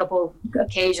on multiple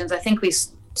occasions. I think we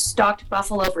stalked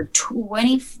buffalo for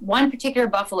one particular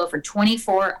buffalo for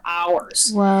 24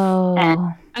 hours. Whoa!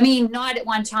 And I mean, not at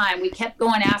one time. We kept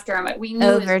going after him. We knew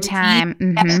over time.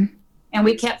 And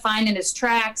we kept finding his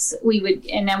tracks. We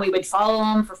would follow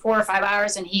him for 4 or 5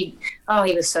 hours, and he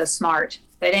was so smart.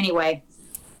 But anyway,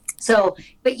 but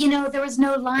there was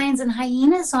no lions and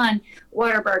hyenas on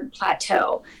Waterberg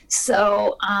Plateau.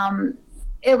 So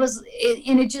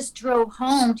it just drove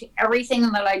home to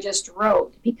everything that I just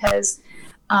wrote, because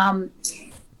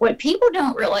what people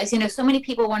don't realize, so many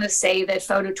people want to say that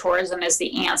phototourism is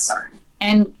the answer.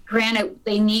 And granted,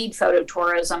 they need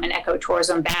phototourism and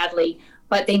ecotourism badly,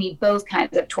 but they need both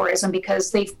kinds of tourism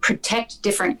because they protect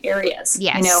different areas.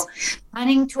 Yes.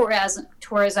 Hunting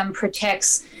tourism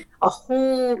protects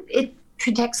it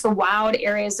protects the wild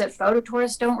areas that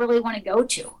phototourists don't really want to go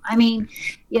to. I mean,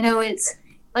 it's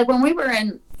like when we were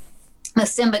in the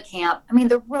Simba camp, I mean,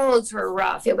 the roads were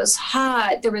rough. It was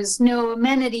hot. There was no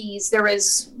amenities. There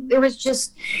was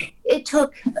just,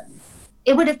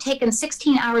 it would have taken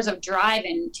 16 hours of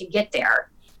driving to get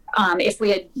there if we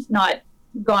had not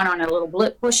gone on a little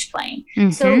bush plane.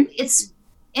 So it's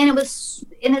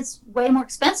way more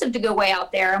expensive to go way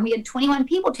out there. And we had 21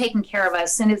 people taking care of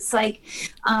us. And it's like,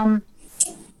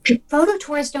 photo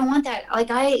tourists don't want that.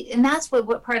 And that's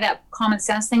what part of that common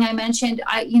sense thing I mentioned.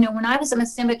 When I was in a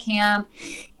Simba camp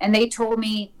and they told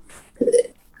me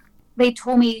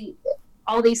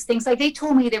all these things, like they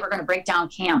told me they were going to break down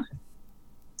camp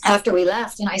after we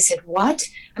left. And I said, what?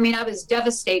 I mean, I was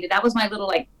devastated. That was my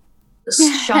little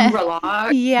Shangri-La.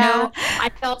 Yeah.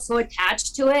 I felt so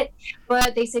attached to it,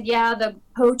 but they said, yeah, the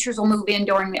poachers will move in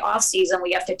during the off season.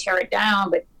 We have to tear it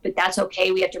down, but that's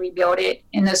okay. We have to rebuild it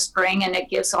in the spring, and it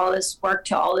gives all this work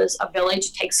to a village.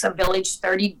 It takes a village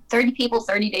 30 people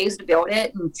 30 days to build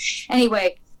it. And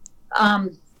anyway, I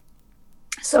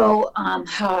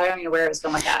don't even know where I was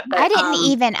going with that. But,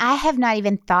 I have not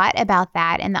even thought about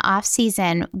that in the off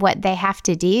season, what they have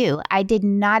to do. I did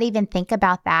not even think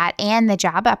about that and the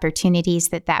job opportunities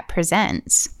that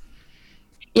presents.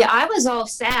 Yeah, I was all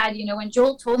sad, when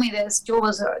Joel told me this. Joel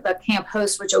was the camp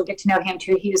host, which you'll get to know him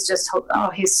too. He was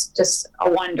he's just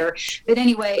a wonder. But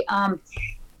anyway,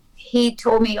 he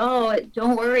told me,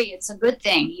 don't worry, it's a good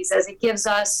thing. He says it gives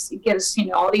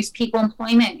all these people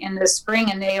employment in the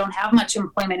spring, and they don't have much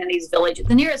employment in these villages.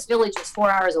 The nearest village is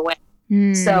 4 hours away.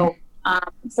 So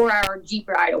 4-hour Jeep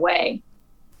ride away.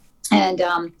 And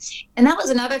that was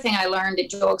another thing I learned that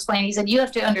Joel explained. He said, you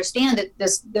have to understand that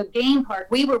the game park,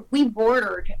 we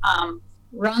bordered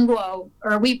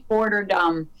we bordered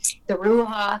the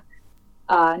Ruaha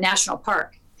National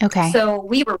Park. Okay. So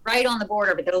we were right on the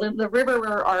border, but the river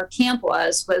where our camp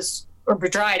was, or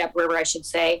dried up river, I should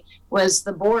say, was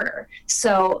the border.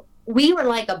 So we were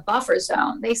like a buffer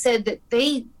zone. They said that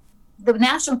the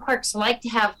national parks like to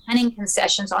have hunting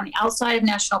concessions on the outside of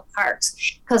national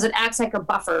parks because it acts like a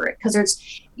buffer. Because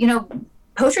there's,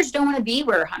 poachers don't want to be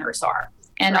where hunters are,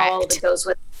 and Correct. all that goes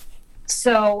with it.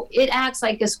 So it acts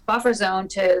like this buffer zone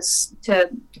to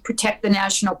protect the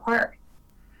national park.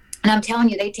 And I'm telling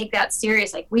you, they take that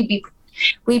serious. Like we'd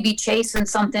be chasing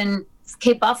something,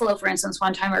 Cape Buffalo, for instance,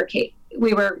 one time,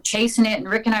 we were chasing it, and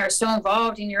Rick and I are so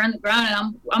involved, and you're on the ground,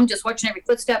 and I'm just watching every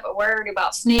footstep, but worried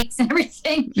about snakes and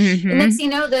everything. Mm-hmm. And next thing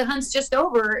you know, the hunt's just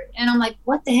over, and I'm like,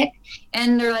 what the heck?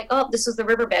 And they're like, oh, this is the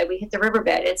riverbed. We hit the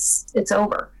riverbed. It's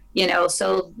over.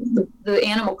 So the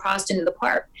animal crossed into the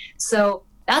park. So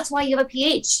that's why you have a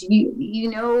PH.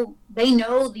 They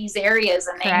know these areas,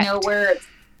 and Correct. they know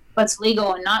what's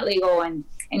legal and not legal. And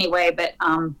anyway, but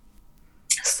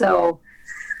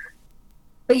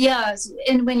But yeah,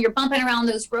 and when you're bumping around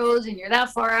those roads and you're that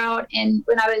far out, and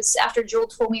after Joel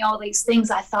told me all these things,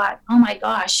 I thought, oh my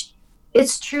gosh,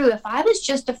 it's true. If I was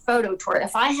just a photo tour,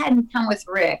 if I hadn't come with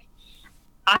Rick,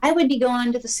 I would be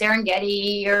going to the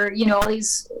Serengeti or, all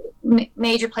these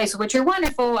major places, which are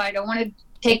wonderful. I don't want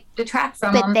to detract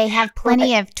from them. But they have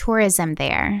plenty of tourism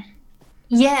there.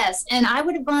 Yes. And I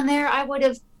would have gone there. I would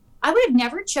have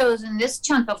never chosen this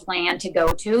chunk of land to go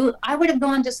to. I would have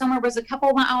gone to somewhere that was a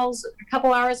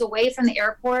couple hours away from the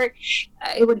airport.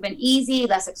 It would have been easy,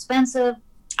 less expensive.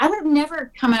 I would have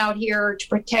never come out here to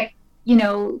protect,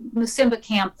 Musimba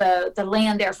Camp, the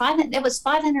land there. It was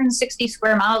 560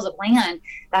 square miles of land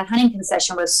that hunting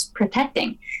concession was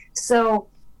protecting. So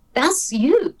that's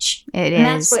huge. It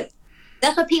and is.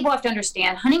 That's what people have to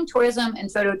understand. Hunting tourism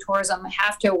and photo tourism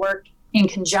have to work in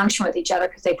conjunction with each other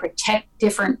because they protect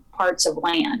different parts of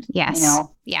land. Yes.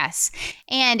 Yes.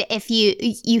 And if you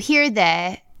hear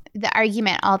the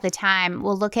argument all the time,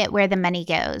 well, look at where the money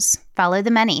goes. Follow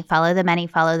the money, follow the money,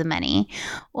 follow the money.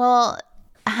 Well,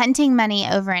 hunting money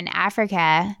over in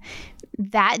Africa,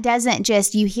 that doesn't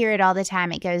just, you hear it all the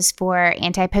time. It goes for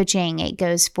anti-poaching. It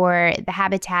goes for the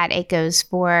habitat. It goes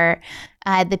for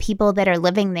the people that are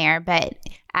living there. But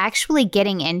actually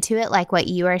getting into it, like what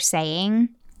you are saying,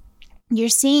 you're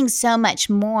seeing so much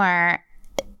more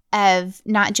of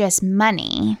not just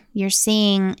money. You're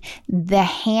seeing the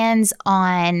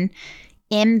hands-on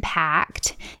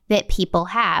impact that people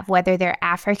have, whether they're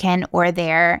African or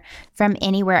they're from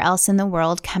anywhere else in the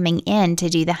world coming in to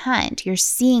do the hunt. You're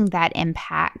seeing that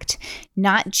impact,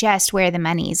 not just where the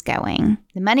money's going.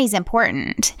 The money's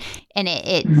important, and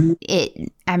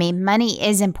money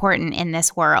is important in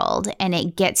this world, and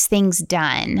it gets things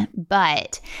done,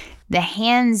 but the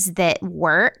hands that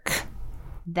work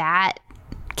that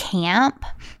camp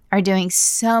are doing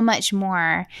so much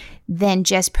more than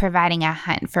just providing a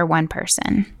hunt for one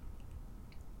person.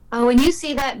 Oh, when you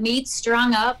see that meat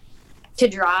strung up to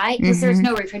dry, because there's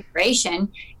no refrigeration,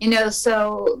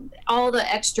 so all the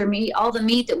extra meat, all the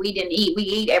meat that we didn't eat, we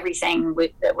ate everything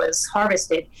that was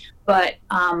harvested. But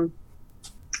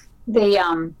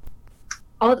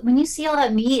when you see all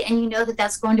that meat and you know that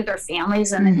that's going to their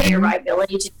families and then they arrive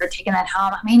village and they're taking that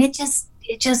home,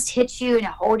 it just hits you in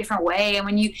a whole different way. And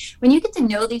when you get to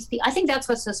know these people, I think that's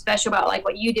what's so special about like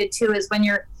what you did too, is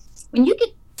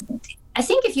I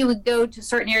think if you would go to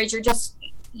certain areas,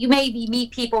 you maybe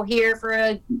meet people here for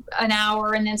an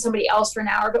hour and then somebody else for an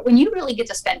hour. But when you really get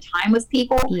to spend time with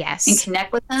people and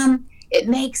connect with them, it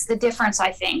makes the difference,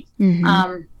 I think.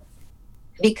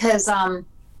 Because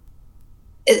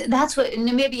that's what in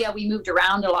Namibia we moved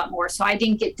around a lot more, so I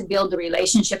didn't get to build the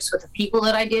relationships with the people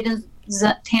that I did in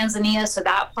Tanzania, so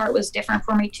that part was different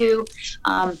for me too.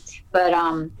 But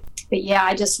yeah,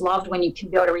 I just loved when you can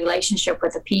build a relationship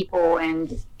with the people,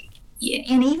 and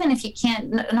even if you can't,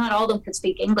 not all of them could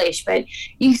speak English, but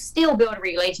you still build a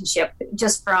relationship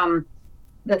just from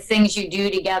the things you do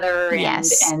together and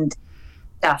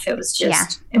stuff. It was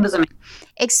just it was amazing.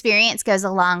 Experience goes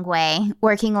a long way.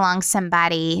 Working along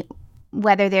somebody,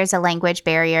 whether there's a language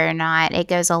barrier or not, it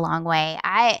goes a long way.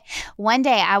 One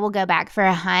day I will go back for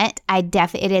a hunt.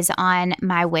 It is on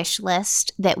my wish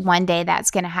list that one day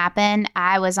that's going to happen.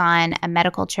 I was on a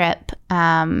medical trip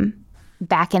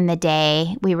back in the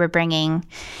day. We were bringing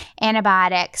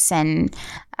antibiotics and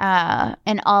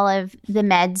all of the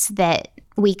meds that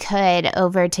we could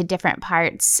over to different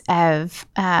parts of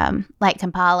like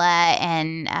Kampala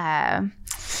and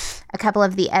a couple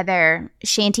of the other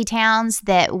shanty towns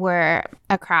that were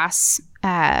across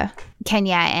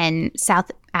Kenya and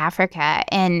South Africa.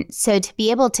 And so to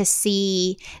be able to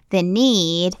see the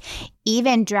need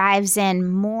even drives in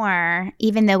more,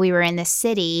 even though we were in the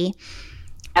city,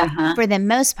 for the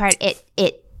most part,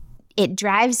 it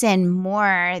drives in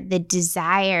more the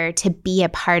desire to be a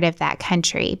part of that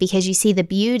country, because you see the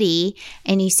beauty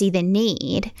and you see the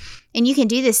need. And you can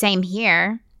do the same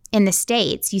here in the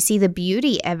States. You see the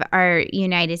beauty of our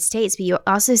United States, but you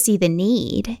also see the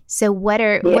need. So what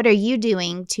are you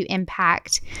doing to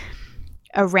impact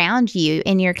around you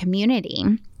in your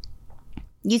community?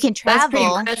 You can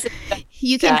travel.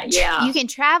 You can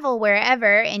travel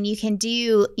wherever, and you can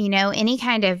do, any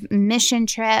kind of mission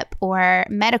trip or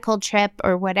medical trip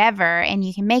or whatever, and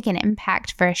you can make an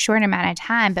impact for a short amount of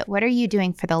time. But what are you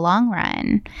doing for the long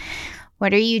run?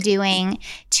 What are you doing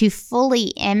to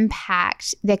fully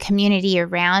impact the community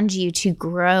around you to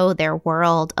grow their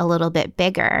world a little bit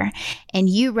bigger? And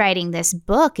you writing this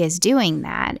book is doing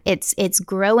that. It's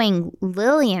growing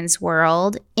Lillian's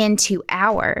world into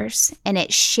ours, and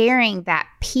it's sharing that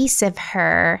piece of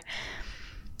her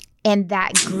and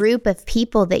that group of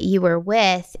people that you were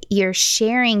with. You're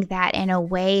sharing that in a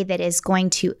way that is going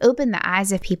to open the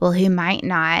eyes of people who might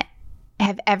not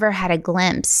have ever had a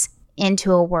glimpse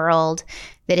into a world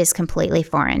that is completely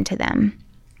foreign to them.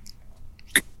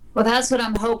 Well, that's what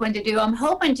I'm hoping to do. I'm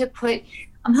hoping to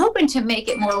make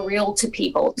it more real to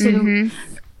people, to,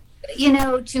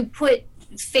 to put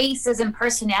faces and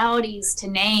personalities to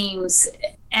names.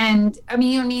 And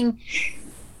you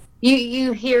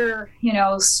hear,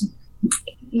 you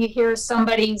hear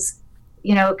somebody's,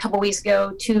 a couple weeks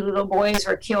ago, 2 little boys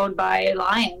were killed by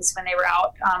lions when they were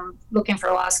out looking for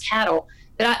lost cattle.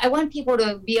 But I want people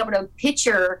to be able to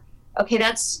picture, okay,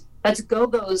 that's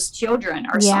Gogo's children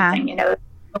or something, it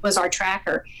was our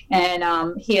tracker.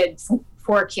 And he had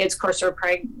 4 kids. Of course, they're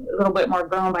probably a little bit more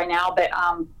grown by now. But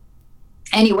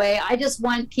anyway, I just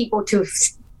want people to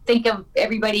think of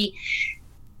everybody,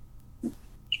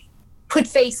 put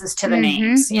faces to the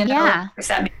names, if that makes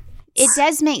sense. It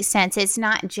does make sense. It's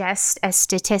not just a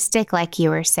statistic like you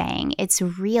were saying. It's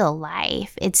real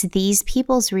life. It's these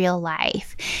people's real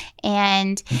life.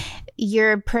 And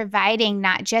you're providing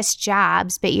not just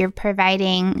jobs, but you're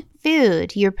providing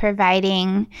food. You're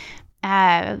providing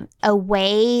a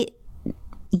way,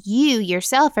 you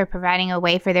yourself are providing a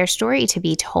way for their story to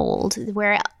be told,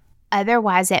 where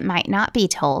otherwise it might not be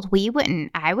told.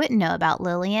 I wouldn't know about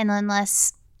Lillian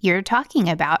unless you're talking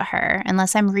about her,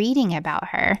 unless I'm reading about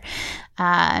her.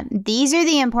 These are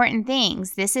the important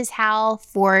things. This is how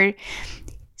for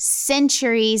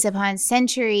centuries upon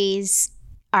centuries,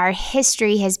 our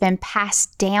history has been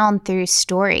passed down through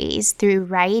stories, through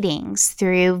writings,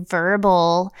 through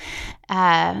verbal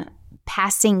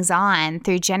passings on,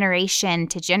 through generation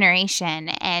to generation.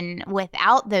 And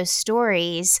without those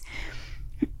stories,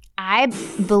 I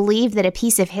believe that a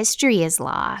piece of history is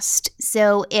lost.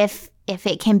 So if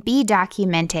it can be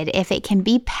documented, if it can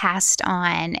be passed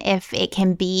on, if it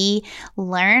can be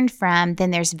learned from,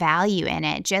 then there's value in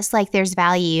it. Just like there's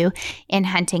value in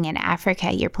hunting in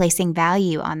Africa, you're placing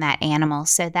value on that animal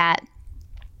so that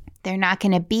they're not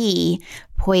going to be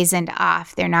poisoned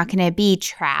off. They're not going to be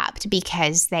trapped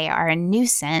because they are a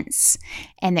nuisance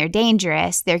and they're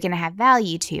dangerous. They're going to have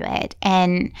value to it.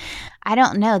 And I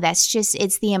don't know,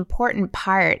 it's the important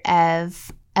part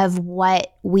of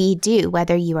what we do,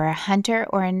 whether you are a hunter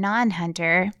or a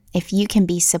non-hunter. If you can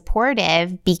be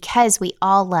supportive, because we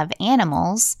all love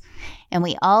animals and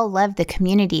we all love the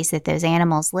communities that those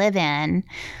animals live in,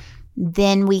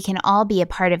 then we can all be a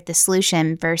part of the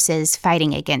solution versus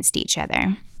fighting against each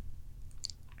other.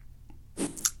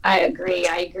 I agree.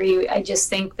 I just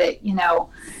think that,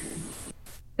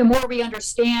 the more we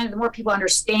understand, the more people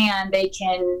understand, they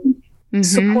can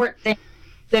support things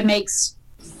that makes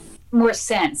more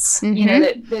sense,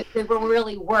 that will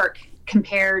really work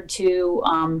compared to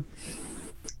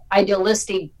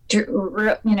idealistic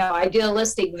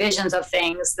visions of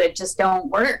things that just don't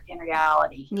work in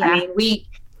reality. Yeah. I mean,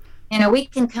 we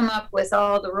can come up with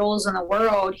all the rules in the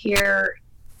world here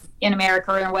in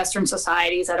America or in Western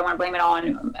societies. I don't want to blame it all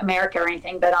on America or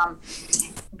anything, but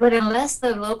unless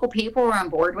the local people are on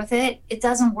board with it, it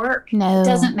doesn't work. No. It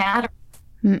doesn't matter.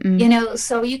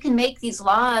 So you can make these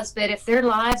laws, but if their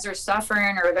lives are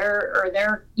suffering or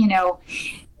they're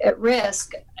at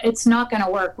risk, it's not going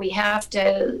to work.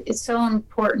 It's so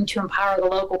important to empower the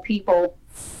local people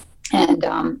and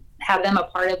have them a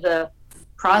part of the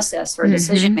process for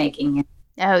decision making.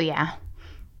 Oh yeah.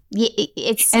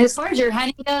 And as far as your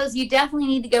hunting goes, you definitely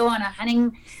need to go on a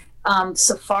hunting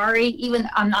safari. Even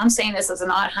I'm saying this as a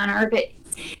not hunter, but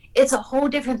it's a whole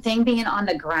different thing being on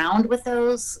the ground with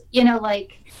those,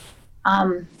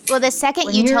 well, the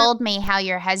second you told me how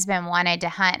your husband wanted to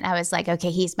hunt, I was like,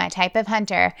 okay, he's my type of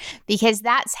hunter, because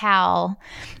that's how,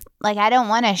 like, I don't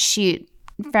want to shoot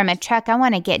from a truck. I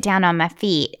want to get down on my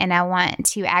feet, and I want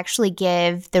to actually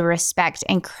give the respect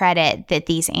and credit that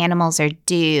these animals are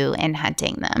due in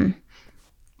hunting them.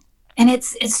 And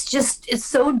it's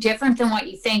so different than what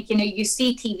you think. You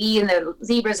see TV and the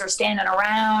zebras are standing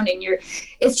around, and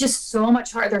it's just so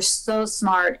much harder. They're so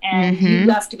smart, and you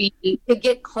have to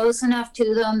get close enough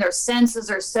to them. Their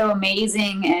senses are so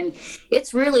amazing, and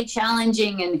it's really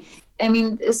challenging. And I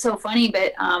mean, it's so funny,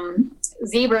 but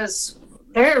zebras,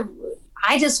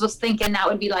 I just was thinking that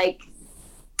would be like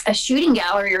a shooting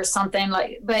gallery or something,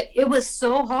 but it was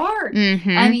so hard.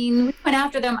 I mean, we went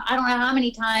after them I don't know how many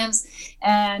times,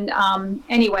 and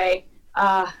anyway,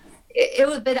 it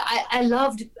was, but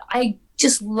I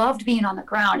just loved being on the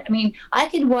ground. I mean, I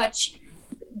could watch.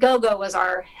 Gogo was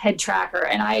our head tracker,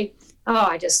 and I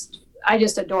just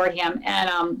adored him,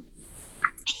 and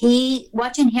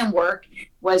watching him work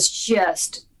was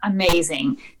just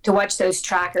amazing to watch those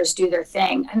trackers do their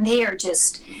thing. And they are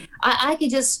just, I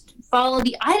could just follow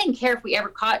I didn't care if we ever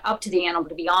caught up to the animal,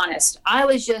 to be honest. I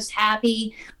was just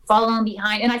happy following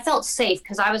behind, and I felt safe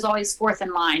because I was always fourth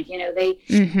in line. I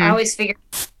always figured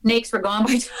snakes were gone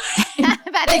by the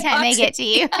time they get to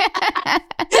you.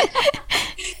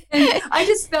 And I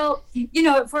just felt,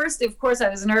 at first, of course, I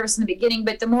was nervous in the beginning,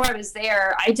 but the more I was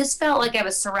there, I just felt like I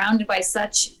was surrounded by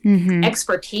such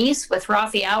expertise with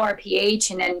Raphael, our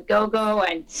PH, and then Gogo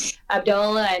and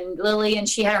Abdullah and Lily, and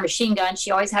she had her machine gun.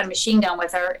 She always had a machine gun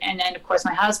with her. And then, of course,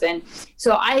 my husband.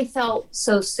 So I felt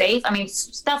so safe. I mean,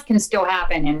 stuff can still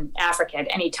happen in Africa at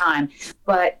any time,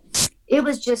 but it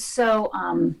was just so,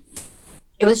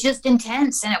 it was just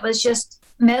intense, and it was just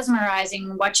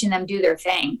mesmerizing watching them do their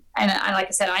thing. And like I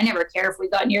said, I never cared if we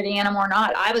got near the animal or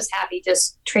not. I was happy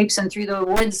just traipsing through the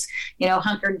woods,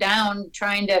 hunkered down,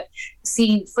 trying to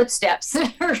see footsteps.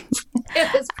 It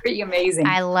was pretty amazing.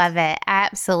 I love it. I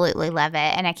absolutely love it.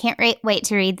 And I can't wait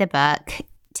to read the book.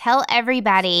 Tell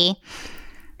everybody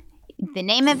the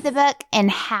name of the book and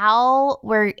how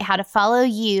to follow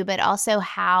you, but also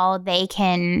how they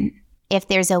can, if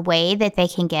there's a way that they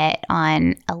can get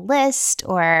on a list,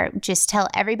 or just tell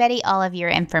everybody all of your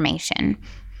information.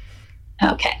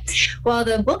 Okay. Well,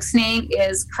 the book's name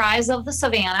is Cries of the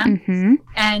Savannah,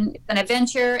 and it's an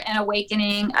adventure and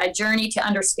awakening, a journey to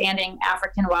understanding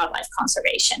African wildlife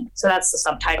conservation. So that's the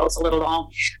subtitle. It's a little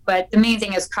long, but the main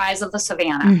thing is Cries of the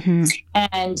Savannah.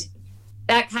 And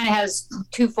that kind of has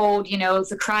twofold,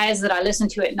 the cries that I listen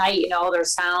to at night, all their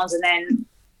sounds, and then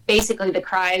basically the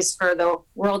cries for the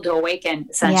world to awaken,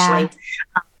 essentially,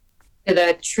 to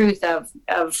the truth of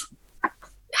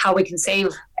how we can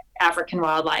save African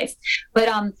wildlife. But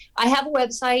I have a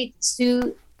website,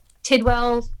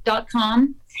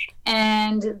 SueTidwell.com,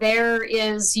 and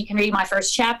you can read my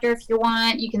first chapter if you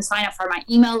want. You can sign up for my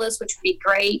email list, which would be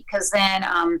great, because then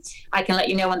I can let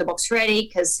you know when the book's ready,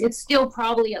 because it's still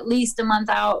probably at least a month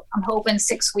out. I'm hoping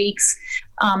 6 weeks.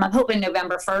 I'm hoping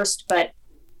November 1st, but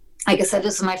like I said,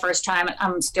 this is my first time.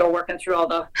 I'm still working through all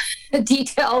the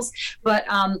details. But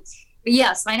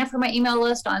yeah, sign up for my email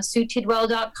list on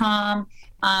SueTidwell.com.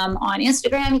 On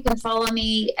Instagram, you can follow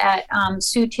me at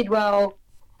Sue Tidwell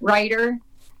Writer.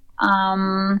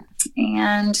 And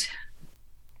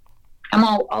I'm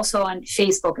also on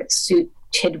Facebook at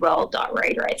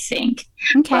SueTidwell.writer, I think.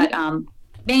 Okay. But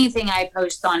anything I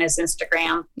post on is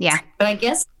Instagram. Yeah. But I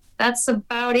guess that's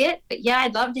about it. But yeah,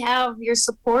 I'd love to have your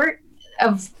support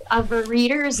of the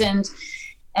readers, and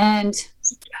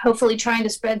hopefully trying to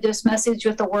spread this message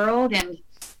with the world, and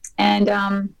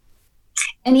even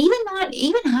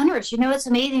hunters. It's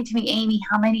amazing to me, Amy,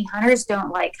 how many hunters don't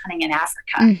like hunting in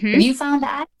Africa. Have you found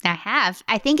that? I have.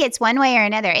 I think it's one way or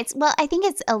another. I think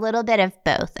it's a little bit of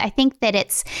both. I think that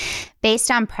it's based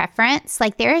on preference.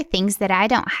 Like, there are things that I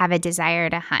don't have a desire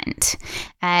to hunt.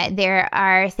 There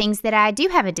are things that I do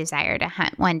have a desire to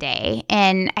hunt one day.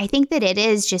 And I think that it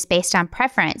is just based on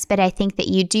preference. But I think that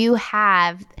you do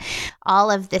have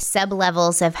all of the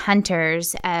sub-levels of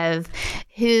hunters, of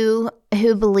who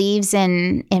believes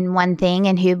in one thing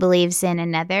and who believes in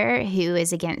another, who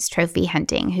is against trophy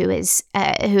hunting, who is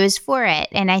for it.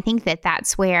 And I think that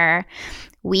that's where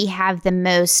we have the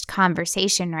most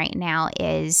conversation right now,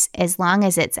 is as long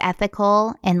as it's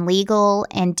ethical and legal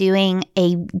and doing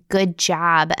a good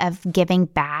job of giving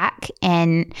back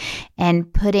and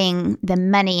putting the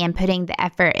money and putting the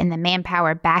effort and the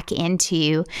manpower back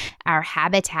into our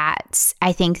habitats,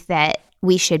 I think that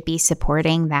we should be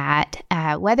supporting that.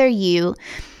 Whether you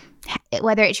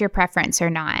whether it's your preference or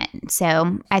not.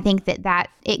 So I think that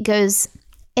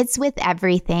it's with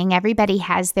everything. Everybody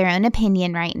has their own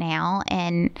opinion right now.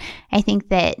 And I think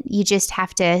that you just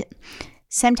have to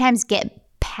sometimes get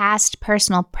past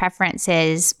personal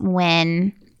preferences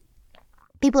when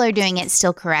people are doing it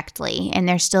still correctly and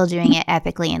they're still doing it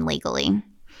ethically and legally.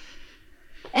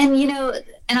 And,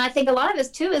 and I think a lot of this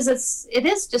too is it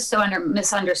is just so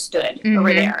misunderstood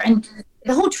over there. And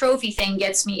the whole trophy thing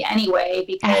gets me anyway,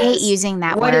 because I hate using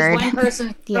that word. What is one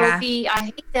person's trophy? I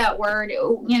hate that word.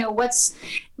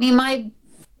 My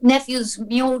nephew's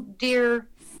mule deer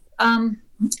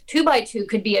 2x2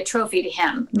 could be a trophy to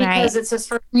him because it's his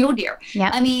first mule deer.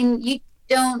 Yep. I mean, you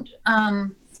don't,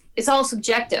 it's all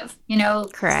subjective,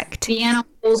 Correct. The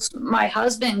animals my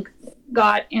husband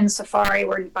got in safari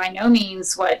were by no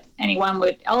means what anyone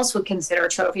else would consider a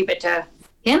trophy, but to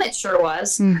him it sure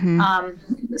was.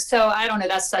 So I don't know,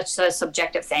 that's such a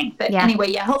subjective thing, but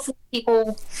anyway, hopefully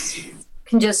people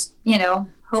can just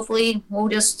hopefully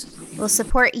we'll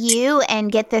support you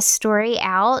and get this story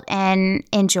out and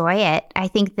enjoy it. I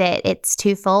think that it's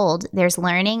twofold. There's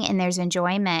learning and there's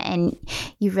enjoyment, and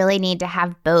you really need to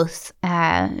have both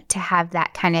to have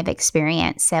that kind of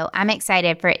experience. So I'm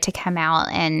excited for it to come out,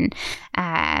 and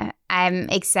I'm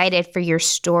excited for your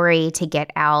story to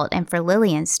get out and for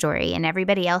Lillian's story and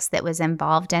everybody else that was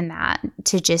involved in that,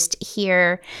 to just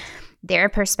hear their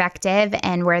perspective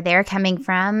and where they're coming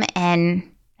from. And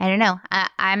I don't know.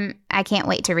 I can't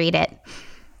wait to read it.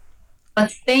 Well,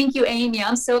 thank you, Amy.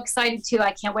 I'm so excited too.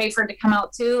 I can't wait for it to come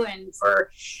out too, and for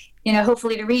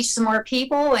hopefully to reach some more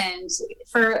people, and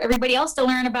for everybody else to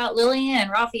learn about Lillian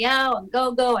and Raphael and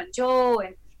Gogo and Joel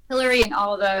and Hillary and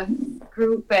all the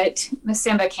group at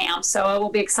Masimba Camp. So it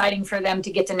will be exciting for them to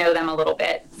get to know them a little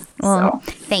bit. Well,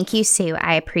 thank you, Sue.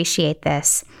 I appreciate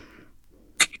this.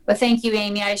 Well, thank you,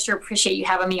 Amy. I sure appreciate you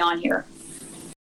having me on here.